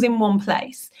put things in one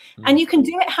place and you can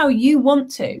do it how you want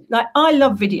to. Like, I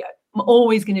love video. I'm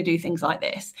always going to do things like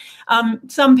this.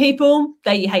 Some people,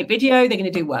 they hate video. They're going to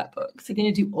do workbooks. They're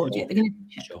going to do audio. They're going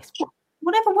to do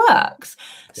whatever works.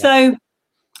 Yeah. So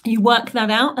you work that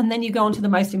out and then you go on to the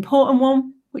most important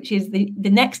one, which is the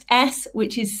next S,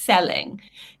 which is selling.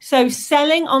 So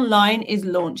selling online is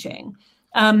launching.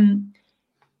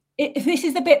 This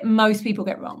is the bit most people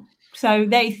get wrong. So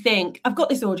they think, I've got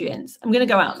this audience. I'm going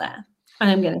to go out there and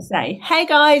I'm going to say, hey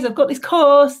guys, I've got this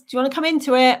course. Do you want to come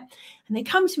into it? And they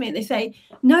come to me and they say,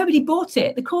 nobody bought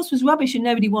it. The course was rubbish and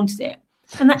nobody wanted it.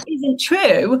 And that isn't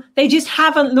true. They just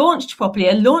haven't launched properly.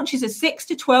 A launch is a 6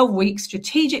 to 12 week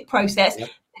strategic process. Yep.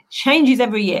 That changes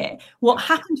every year. What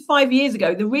happened 5 years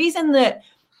ago, the reason that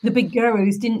the big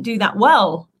gurus didn't do that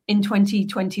well in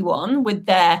 2021 with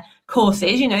their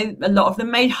courses, a lot of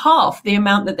them made half the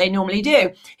amount that they normally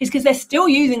do, is because they're still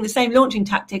using the same launching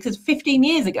tactics as 15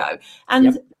 years ago.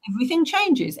 And everything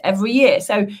changes every year.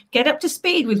 So get up to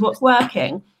speed with what's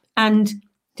working and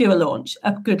do a launch,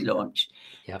 a good launch.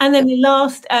 Yep. And then the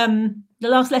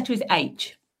last letter is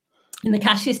H in the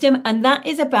cash system. And that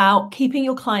is about keeping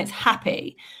your clients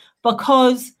happy,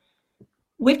 because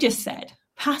we've just said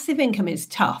passive income is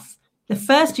tough. The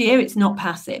first year, it's not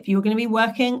passive. You're going to be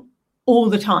working all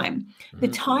the time. The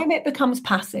time it becomes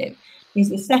passive is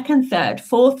the second, third,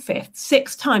 fourth, fifth,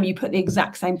 sixth time you put the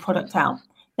exact same product out.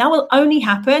 That will only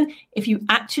happen if you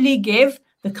actually give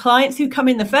the clients who come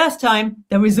in the first time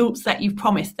the results that you've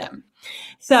promised them.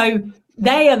 So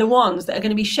they are the ones that are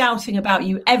going to be shouting about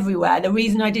you everywhere. The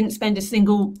reason I didn't spend a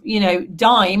single,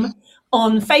 dime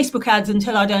on Facebook ads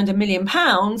until I'd earned £1 million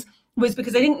was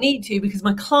because I didn't need to, because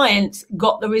my clients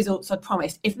got the results I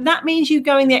promised. If that means you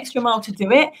going the extra mile to do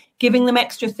it, giving them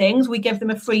extra things, we give them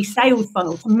a free sales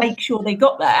funnel to make sure they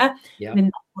got there, then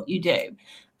that's what you do.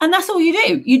 And that's all you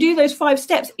do. You do those 5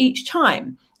 steps each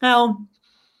time. Now,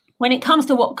 when it comes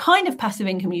to what kind of passive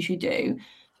income you should do,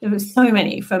 there are so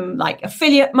many, from like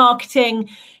affiliate marketing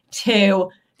to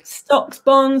stocks,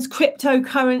 bonds,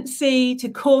 cryptocurrency, to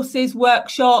courses,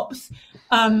 workshops,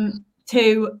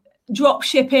 to drop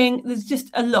shipping. There's just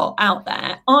a lot out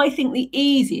there. I think the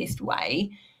easiest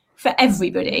way for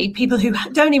everybody, people who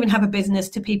don't even have a business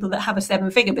to people that have a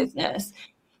 7-figure business,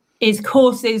 is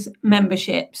courses,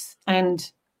 memberships,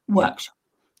 and workshops.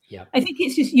 Yeah. I think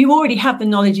it's just, you already have the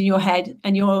knowledge in your head,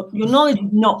 and your knowledge is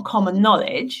not common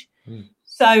knowledge.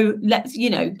 So let's,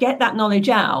 get that knowledge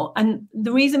out. And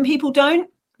the reason people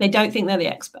they don't think they're the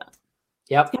expert.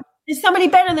 Yep. There's somebody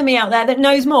better than me out there that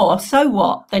knows more. So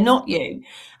what? They're not you.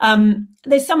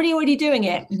 There's somebody already doing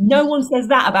it. No one says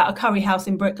that about a curry house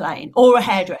in Brick Lane or a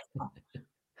hairdresser.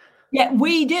 Yet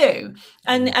we do.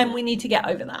 And we need to get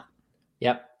over that.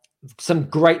 Yep. Some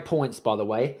great points, by the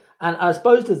way. And I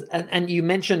suppose and you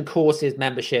mentioned courses,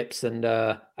 memberships, and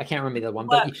I can't remember the other one,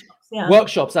 but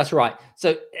workshops. That's right.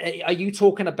 So are you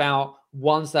talking about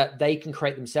ones that they can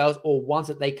create themselves, or ones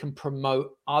that they can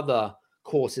promote other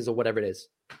courses or whatever it is?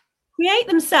 Create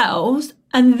themselves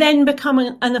and then become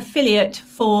an affiliate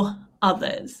for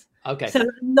others. Okay. So a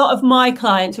lot of my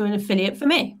clients are an affiliate for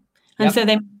me. And so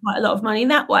they make quite a lot of money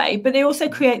that way. But they also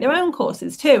create their own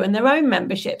courses too, and their own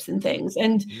memberships and things.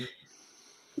 And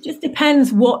it just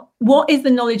depends what is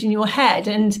the knowledge in your head.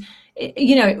 And,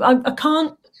 I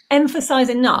can't emphasize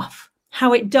enough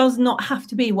how it does not have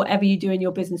to be whatever you do in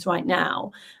your business right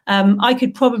now. I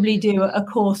could probably do a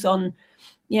course on,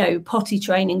 potty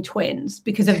training twins,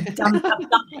 because I've done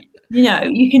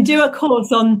it. You can do a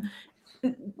course on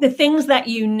the things that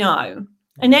you know.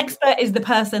 An expert is the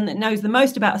person that knows the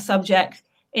most about a subject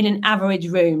in an average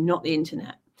room, not the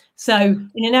internet. So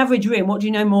in an average room, what do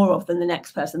you know more of than the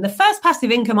next person? The first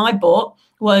passive income I bought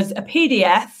was a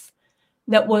PDF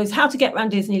that was how to get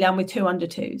around Disneyland with 2 under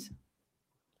 2s.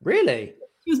 Really?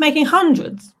 She was making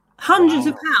hundreds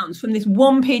of pounds from this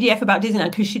one PDF about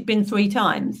Disneyland because she'd been 3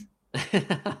 times. It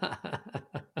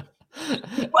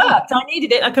worked. I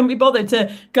needed it. I couldn't be bothered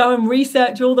to go and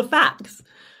research all the facts.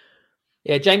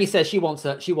 Yeah, Jamie says she wants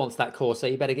that course, so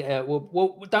you better get.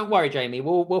 We'll don't worry, Jamie.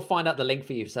 We'll find out the link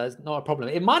for you, so it's not a problem.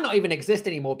 It might not even exist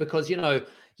anymore because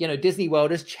Disney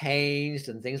World has changed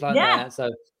and things like that. So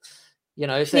game.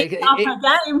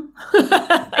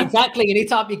 Exactly, you need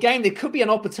to up your game. There could be an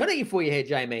opportunity for you here,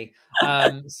 Jamie.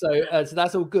 So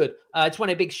that's all good. I just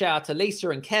want a big shout out to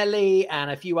Lisa and Kelly and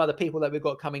a few other people that we've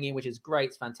got coming in, which is great.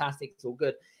 It's fantastic. It's all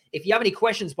good. If you have any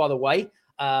questions, by the way.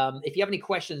 If you have any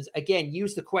questions, again,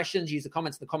 use the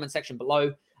comments in the comment section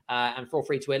below, and feel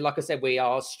free to it. Like I said, we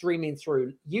are streaming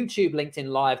through YouTube, LinkedIn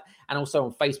Live, and also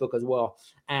on Facebook as well.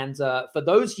 And for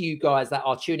those of you guys that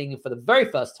are tuning in for the very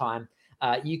first time,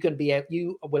 you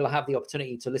will have the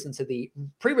opportunity to listen to the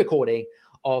pre-recording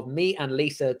of me and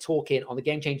Lisa talking on the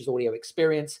Game Changers audio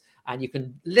experience, and you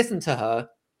can listen to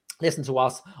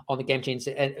us on the Game Changers.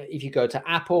 And if you go to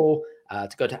Apple,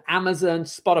 to go to Amazon,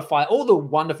 Spotify, all the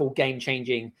wonderful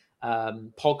game-changing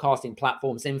podcasting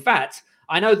platforms. In fact,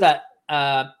 I know that,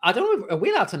 I don't know, are we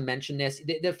allowed to mention this?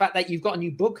 The fact that you've got a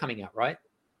new book coming out, right?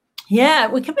 Yeah,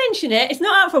 we can mention it. It's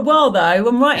not out for a while, though.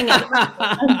 I'm writing it.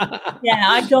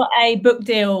 I got a book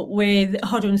deal with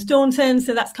Hodder and Staunton,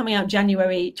 so that's coming out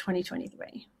January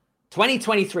 2023.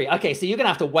 2023. Okay, so you're going to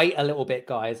have to wait a little bit,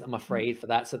 guys, I'm afraid, for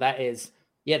that. So that is...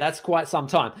 yeah, that's quite some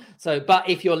time. So, but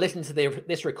if you're listening to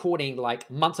this recording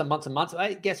like months and months and months,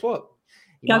 hey, guess what?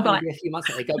 You go by. A few months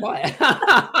ago, go by.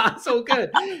 It's all good.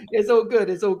 It's all good.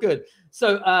 It's all good.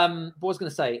 So, what was I going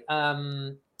to say?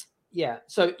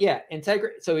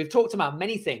 Integrity. So we've talked about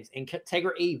many things: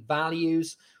 integrity,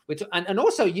 values, and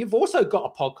also you've also got a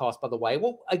podcast, by the way.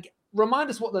 Well,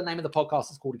 remind us what the name of the podcast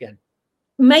is called again.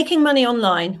 Making Money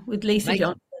Online with Lisa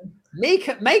Johnson.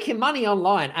 Making money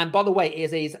online. And by the way,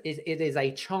 it is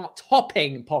a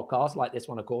chart-topping podcast like this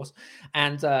one, of course.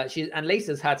 And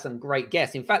Lisa's had some great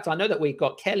guests. In fact, I know that we've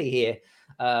got Kelly here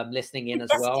listening in as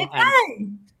well.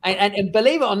 And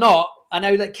believe it or not, I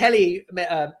know that Kelly,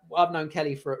 I've known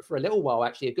Kelly for a little while,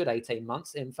 actually, a good 18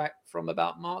 months. In fact, from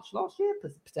about March last year,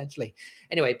 potentially.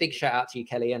 Anyway, big shout out to you,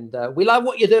 Kelly. And we love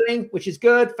what you're doing, which is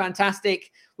good,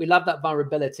 fantastic. We love that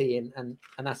vulnerability, and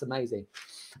that's amazing.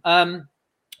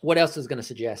 What else is going to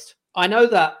suggest? I know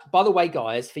that, by the way,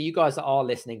 guys, for you guys that are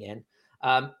listening in,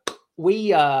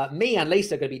 me and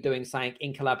Lisa are going to be doing something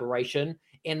in collaboration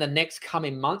in the next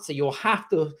coming months. So you'll have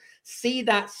to see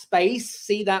that space,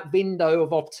 see that window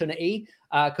of opportunity,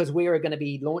 because we are going to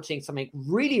be launching something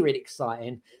really, really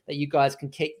exciting that you guys can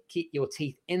keep your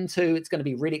teeth into. It's going to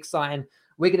be really exciting.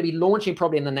 We're going to be launching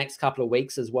probably in the next couple of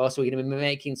weeks as well. So we're going to be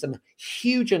making some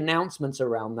huge announcements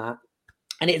around that.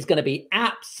 And it's going to be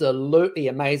absolutely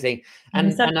amazing.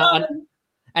 And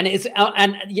it's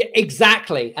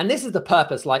exactly. And this is the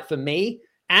purpose, like for me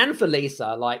and for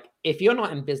Lisa, like if you're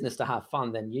not in business to have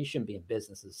fun, then you shouldn't be in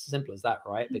business. As simple as that,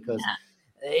 right? Because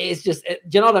it's just, do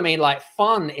you know what I mean? Like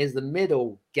fun is the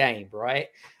middle game, right?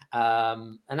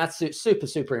 And that's super,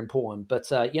 super important.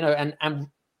 But, and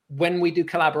when we do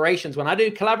collaborations, when I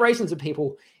do collaborations with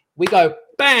people, we go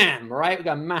bam, right? We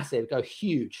go massive, go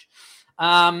huge.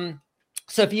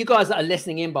 So for you guys that are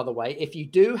listening in, by the way, if you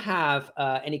do have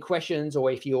any questions,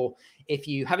 or if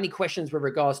you have any questions with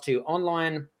regards to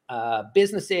online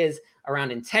businesses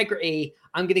around integrity,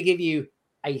 I'm going to give you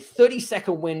a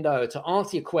 30-second window to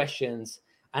answer your questions.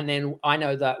 And then I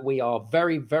know that we are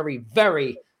very, very,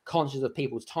 very conscious of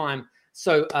people's time.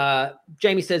 So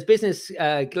Jamie says business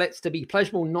gets to be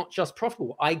pleasurable, not just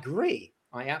profitable. I agree.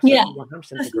 I absolutely 100%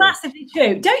 that's agree. Massively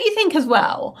true. Don't you think as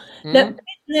well that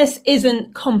business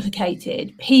isn't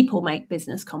complicated? People make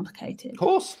business complicated. Of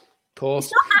course.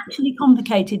 It's not actually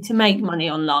complicated to make money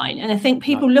online. And I think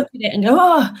people look at it and go,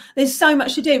 oh, there's so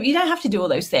much to do. But you don't have to do all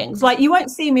those things. Like you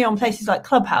won't see me on places like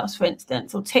Clubhouse, for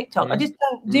instance, or TikTok. I just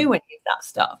don't do any of that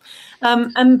stuff.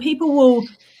 And people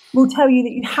will tell you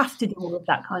that you have to do all of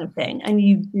that kind of thing. And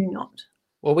you do not.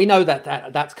 Well, we know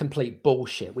that's complete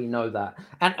bullshit. We know that.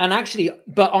 And actually,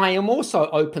 but I am also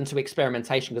open to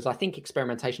experimentation, because I think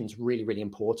experimentation is really, really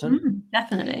important.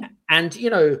 Definitely.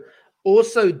 And,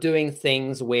 also doing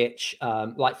things which,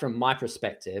 like from my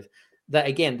perspective,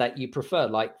 that you prefer.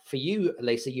 Like for you,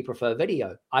 Lisa, you prefer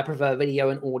video. I prefer video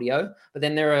and audio. But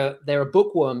then there are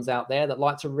bookworms out there that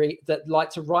like to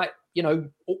write,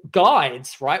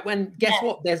 guides, right? When guess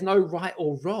what? There's no right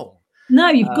or wrong. No,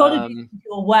 you've got to do it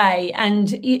your way,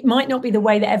 and it might not be the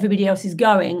way that everybody else is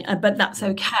going, but that's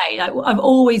okay. I've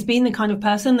always been the kind of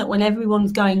person that when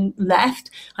everyone's going left,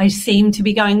 I seem to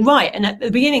be going right. And at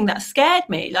the beginning, that scared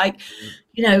me. Like,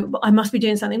 I must be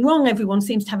doing something wrong. Everyone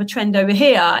seems to have a trend over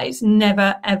here. It's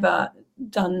never, ever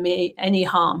done me any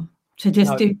harm to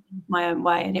just do my own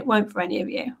way, and it won't for any of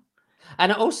you.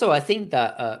 And also, I think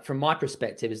that from my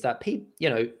perspective is that people,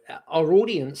 our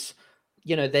audience,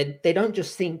 they don't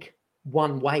just think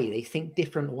one way, they think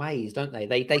different ways, don't they?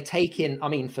 They take in, I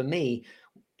mean, for me,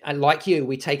 and like you,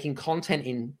 we take in content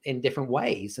in different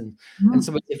ways. And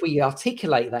so if we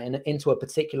articulate that into a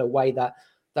particular way that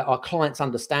our clients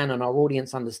understand and our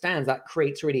audience understands, that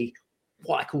creates really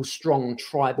what I call strong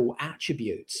tribal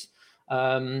attributes.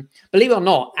 Believe it or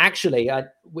not, actually, I'd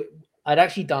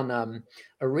actually done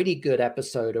a really good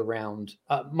episode around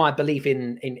my belief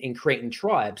in creating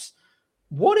tribes.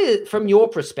 What is, from your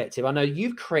perspective, I know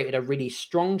you've created a really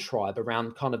strong tribe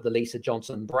around kind of the Lisa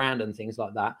Johnson brand and things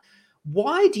like that.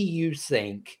 Why do you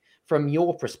think, from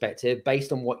your perspective,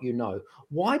 based on what you know,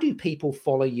 why do people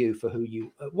follow you for who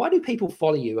you, why do people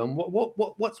follow you? And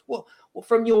what's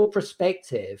from your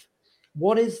perspective,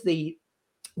 what is the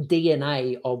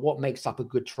DNA of what makes up a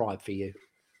good tribe for you?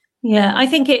 Yeah, I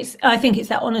think it's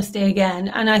that honesty again.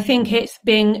 And I think it's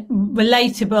being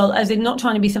relatable, as in not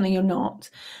trying to be something you're not.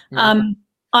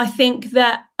 I think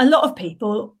that a lot of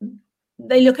people,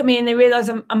 they look at me and they realize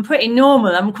I'm pretty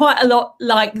normal. I'm quite a lot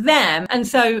like them. And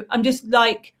so I'm just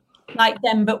like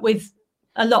them, but with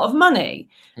a lot of money.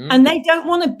 And they don't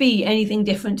want to be anything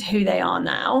different to who they are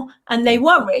now. And they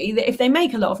worry that if they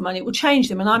make a lot of money, it will change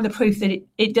them. And I'm the proof that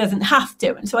it doesn't have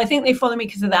to. And so I think they follow me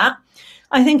because of that.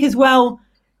 I think as well,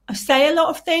 I say a lot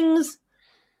of things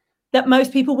that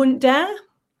most people wouldn't dare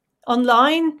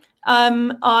online.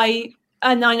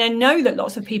 And I know that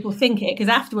lots of people think it, because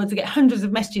afterwards I get hundreds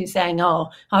of messages saying, oh,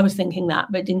 I was thinking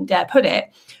that, but didn't dare put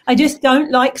it. I just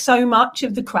don't like so much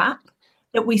of the crap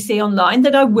that we see online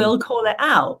that I will call it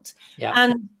out. Yeah.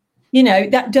 And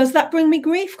That bring me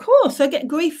grief? Of course, I get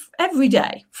grief every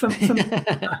day from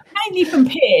mainly from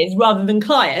peers rather than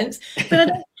clients, but I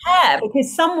don't care,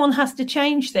 because someone has to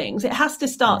change things. It has to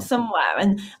start somewhere,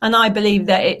 and I believe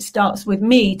that it starts with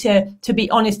me to be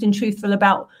honest and truthful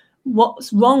about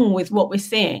what's wrong with what we're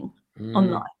seeing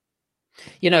online.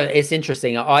 It's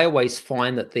interesting. I always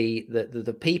find that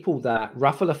the people that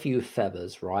ruffle a few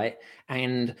feathers, right,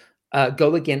 and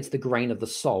go against the grain of the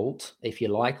salt, if you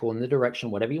like, or in the direction,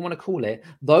 whatever you want to call it,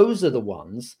 those are the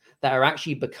ones that are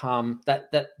actually become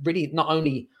that really not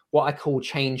only what I call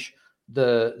change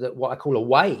the what I call a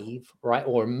wave, right,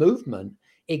 or a movement.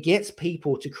 It gets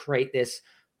people to create this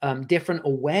different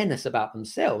awareness about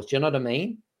themselves. Do you know what I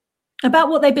mean? About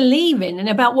what they believe in and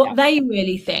about what they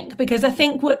really think. Because I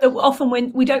think often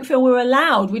when we don't feel we're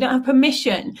allowed, we don't have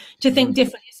permission to think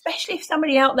differently, especially if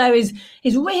somebody out there is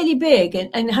really big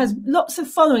and has lots of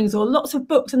followings or lots of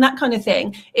books and that kind of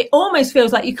thing. It almost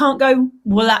feels like you can't go,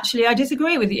 well, actually, I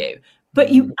disagree with you. But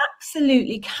you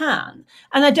absolutely can.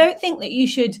 And I don't think that you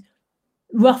should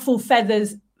ruffle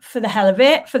feathers for the hell of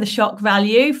it, for the shock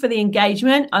value, for the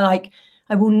engagement.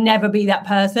 I will never be that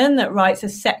person that writes a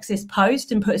sexist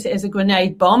post and puts it as a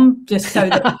grenade bomb just so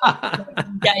that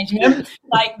engagement.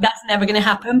 That's never going to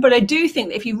happen. But I do think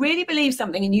that if you really believe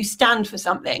something and you stand for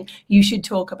something, you should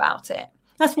talk about it.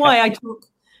 That's why I talk.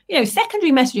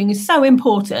 Secondary messaging is so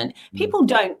important. People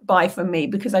don't buy from me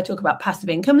because I talk about passive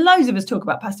income. Loads of us talk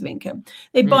about passive income.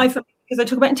 They buy from me because I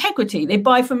talk about integrity. They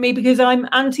buy from me because I'm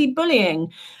anti-bullying,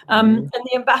 and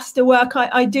the ambassador work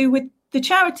I do with the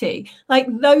charity.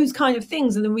 Those kind of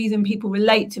things are the reason people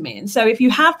relate to me. And so if you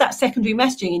have that secondary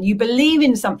messaging and you believe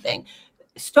in something,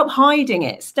 stop hiding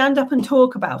it, stand up and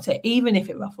talk about it, even if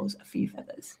it ruffles a few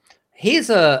feathers. Here's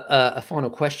a final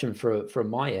question from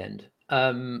my end.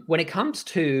 When it comes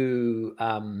to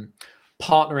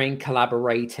partnering,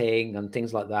 collaborating and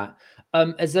things like that,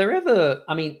 is there ever,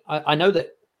 I know that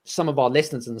some of our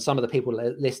listeners and some of the people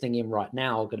listening in right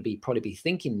now are going to probably be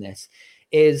thinking this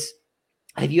is,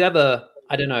 have you ever,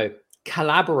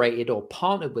 collaborated or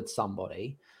partnered with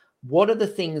somebody? What are the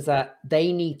things that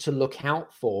they need to look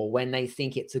out for when they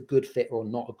think it's a good fit or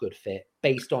not a good fit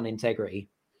based on integrity?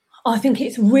 I think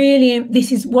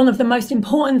this is one of the most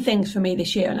important things for me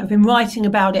this year. And I've been writing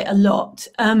about it a lot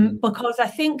because I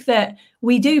think that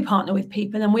we do partner with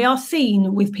people and we are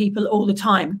seen with people all the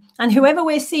time. And whoever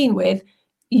we're seen with,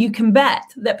 you can bet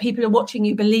that people are watching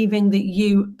you believing that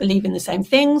you believe in the same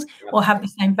things or have the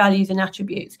same values and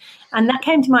attributes. And that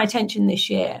came to my attention this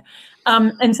year.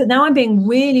 And so now I'm being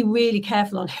really, really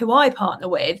careful on who I partner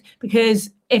with, because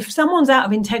if someone's out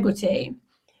of integrity,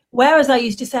 whereas I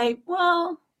used to say,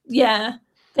 well, yeah,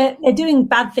 they're doing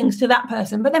bad things to that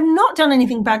person, but they've not done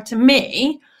anything bad to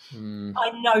me.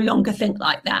 I no longer think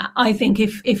like that. I think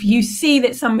if you see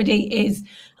that somebody is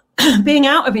being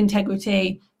out of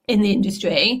integrity in the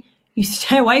industry, you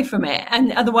stay away from it,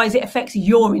 and otherwise it affects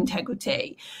your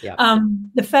integrity.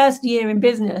 The first year in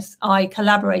business, I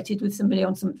collaborated with somebody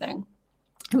on something.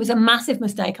 It was a massive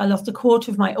mistake. I lost a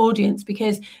quarter of my audience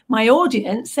because my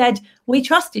audience said, we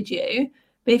trusted you,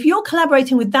 but if you're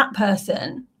collaborating with that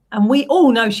person and we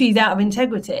all know she's out of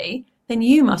integrity, then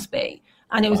you must be.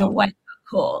 And it was a wake-up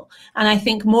call. And I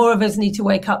think more of us need to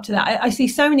wake up to that. I see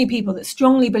so many people that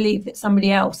strongly believe that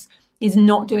somebody else is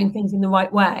not doing things in the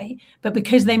right way, but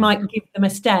because they might give them a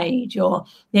stage or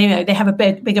they have a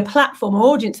bigger platform or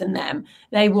audience than them,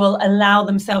 they will allow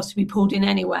themselves to be pulled in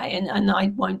anyway, and I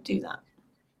won't do that.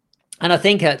 And I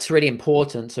think it's really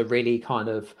important to really kind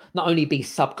of not only be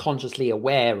subconsciously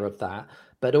aware of that,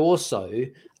 but also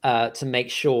to make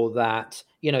sure that,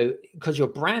 because your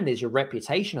brand is your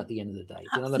reputation at the end of the day. Do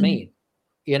you know what I mean?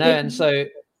 And so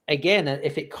again,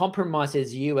 if it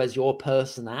compromises you as your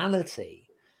personality,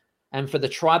 and for the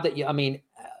tribe that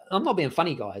I'm not being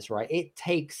funny, guys, right? It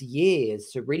takes years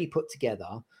to really put together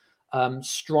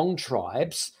strong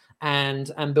tribes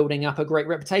and building up a great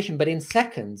reputation. But in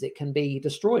seconds, it can be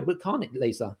destroyed, can't it,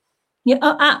 Lisa? Yeah,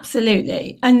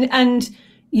 absolutely. And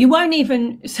you won't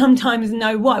even sometimes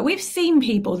know why. We've seen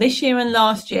people this year and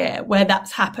last year where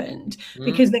that's happened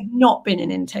because they've not been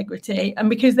in integrity and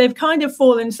because they've kind of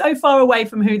fallen so far away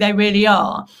from who they really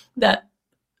are that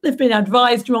they've been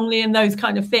advised wrongly and those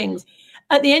kind of things.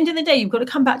 At the end of the day, you've got to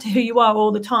come back to who you are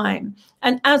all the time.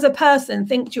 And as a person,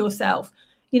 think to yourself,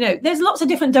 there's lots of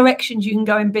different directions you can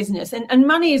go in business, and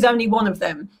money is only one of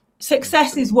them.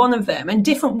 Success is one of them, and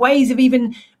different ways of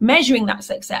even measuring that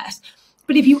success.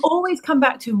 But if you always come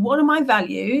back to what are my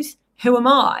values, who am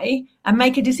I, and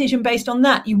make a decision based on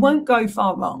that, you won't go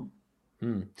far wrong.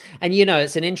 And,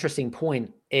 it's an interesting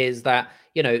point is that,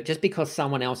 just because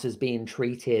someone else is being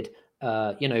treated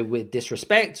with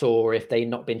disrespect, or if they've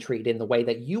not been treated in the way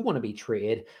that you want to be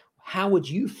treated, how would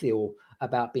you feel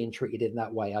about being treated in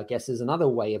that way? I guess is another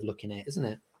way of looking at it, isn't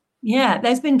it? Yeah,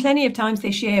 there's been plenty of times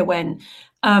this year when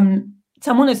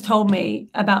someone has told me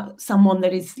about someone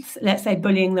that is, let's say,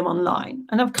 bullying them online.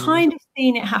 And I've kind of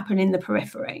seen it happen in the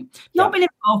periphery. Not been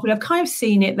involved, but I've kind of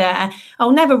seen it there.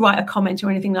 I'll never write a comment or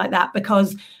anything like that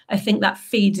because I think that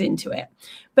feeds into it.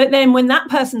 But then when that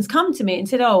person's come to me and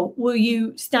said, oh, will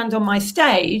you stand on my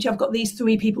stage? I've got these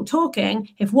 3 people talking.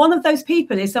 If one of those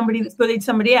people is somebody that's bullied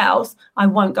somebody else, I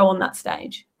won't go on that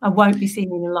stage. I won't be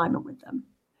seen in alignment with them.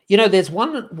 There's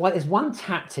one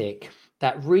tactic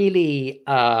that really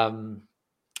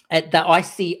that I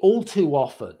see all too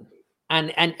often,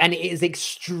 and it is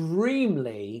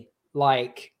extremely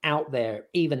out there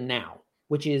even now,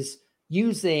 which is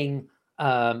playing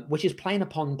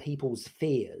upon people's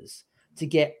fears to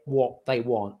get what they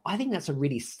want. I think that's a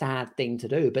really sad thing to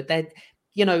do, but then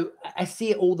I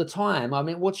see it all the time. I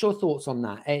mean, what's your thoughts on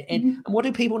that? And what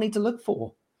do people need to look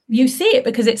for? You see it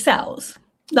because it sells.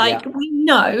 We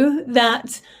know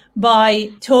that by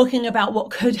talking about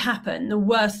what could happen, the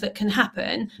worst that can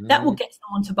happen, that will get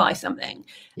someone to buy something.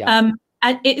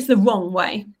 And it's the wrong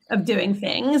way of doing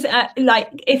things.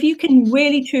 If you can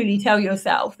really truly tell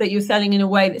yourself that you're selling in a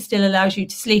way that still allows you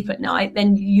to sleep at night,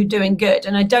 then you're doing good.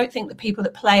 And I don't think that people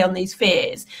that play on these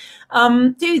fears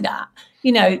do that.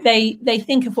 They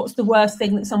think of what's the worst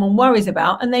thing that someone worries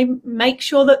about, and they make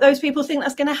sure that those people think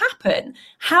that's going to happen.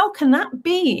 How can that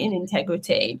be in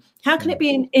integrity? How can it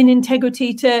be in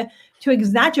integrity to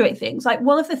exaggerate things?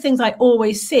 One of the things I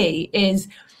always see is,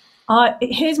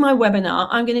 here's my webinar.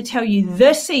 I'm going to tell you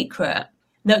the secret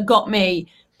that got me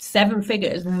 7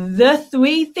 figures, the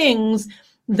 3 things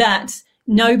that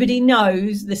nobody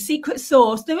knows, the secret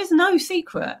sauce. There is no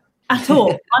secret at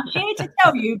all. I'm here to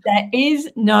tell you there is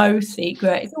no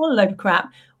secret. It's all a load of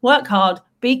crap. Work hard,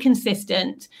 be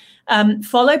consistent,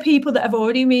 follow people that have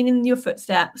already been in your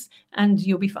footsteps, and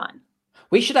you'll be fine.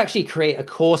 We should actually create a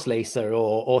course, Lisa,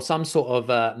 or some sort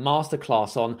of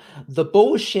masterclass on the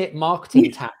bullshit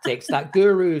marketing tactics that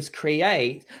gurus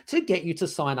create to get you to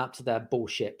sign up to their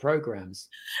bullshit programs.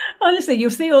 Honestly,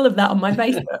 you'll see all of that on my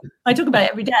Facebook. I talk about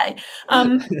it every day.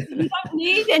 You don't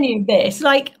need any of this.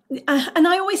 And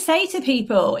I always say to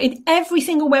people in every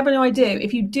single webinar I do,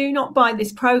 if you do not buy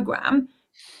this program,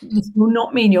 this will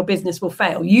not mean your business will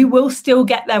fail. You will still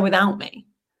get there without me.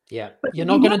 Yeah, you're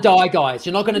not going to die, guys.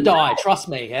 You're not going to die. Trust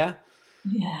me. Yeah.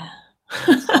 Yeah.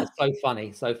 It's so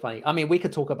funny. So funny. I mean, we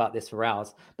could talk about this for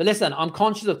hours, but listen, I'm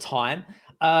conscious of time.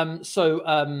 So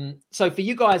for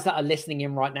you guys that are listening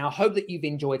in right now, hope that you've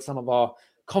enjoyed some of our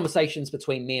conversations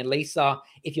between me and Lisa.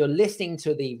 If you're listening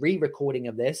to the re-recording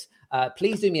of this,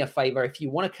 please do me a favor. If you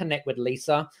want to connect with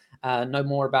Lisa, know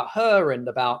more about her and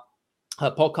about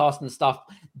her podcast and stuff,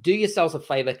 do yourselves a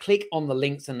favor, click on the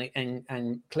links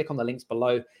and click on the links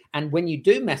below. And when you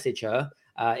do message her,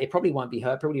 it probably won't be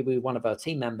her, probably be one of her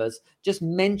team members. Just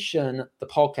mention the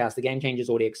podcast, the Game Changers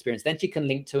Audio Experience. Then she can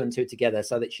link 2 and 2 together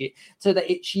so that she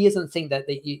doesn't think that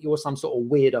you're some sort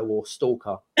of weirdo or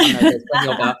stalker. I know there's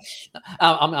plenty of that.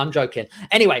 I'm joking.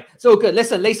 Anyway, it's all good.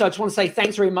 Listen, Lisa, I just want to say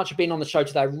thanks very much for being on the show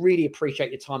today. I really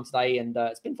appreciate your time today, and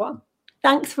it's been fun.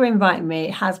 Thanks for inviting me.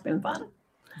 It has been fun.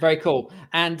 Very cool.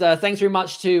 And thanks very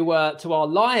much to our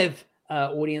live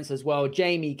audience as well.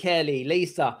 Jamie, Kelly,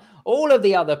 Lisa, all of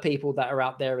the other people that are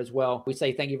out there as well. We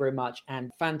say thank you very much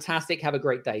and fantastic. Have a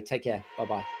great day. Take care.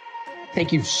 Bye-bye.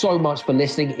 Thank you so much for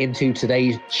listening into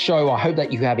today's show. I hope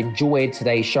that you have enjoyed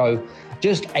today's show.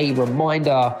 Just a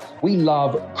reminder, we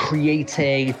love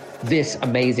creating this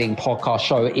amazing podcast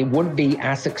show. It wouldn't be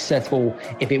as successful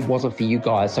if it wasn't for you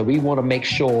guys. So we want to make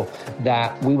sure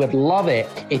that we would love it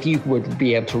if you would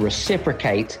be able to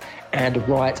reciprocate and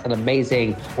write an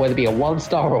amazing, whether it be a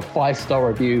 1-star or 5-star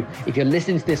review. If you're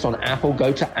listening to this on Apple,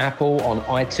 go to Apple on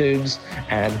iTunes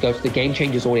and go to the Game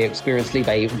Changers Audio Experience, leave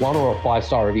a 1 or a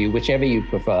 5-star review, whichever you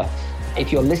prefer.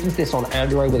 If you're listening to this on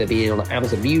Android, whether it be on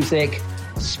Amazon Music,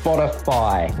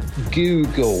 Spotify,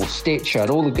 Google, Stitcher,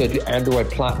 and all the good Android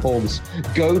platforms,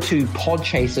 go to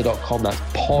podchaser.com. That's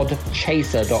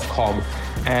podchaser.com.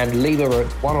 And leave a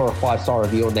 1 or a 5-star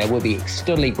review on there. We'll be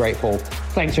extremely grateful.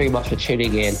 Thanks very much for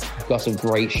tuning in. We've got some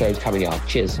great shows coming up.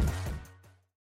 Cheers.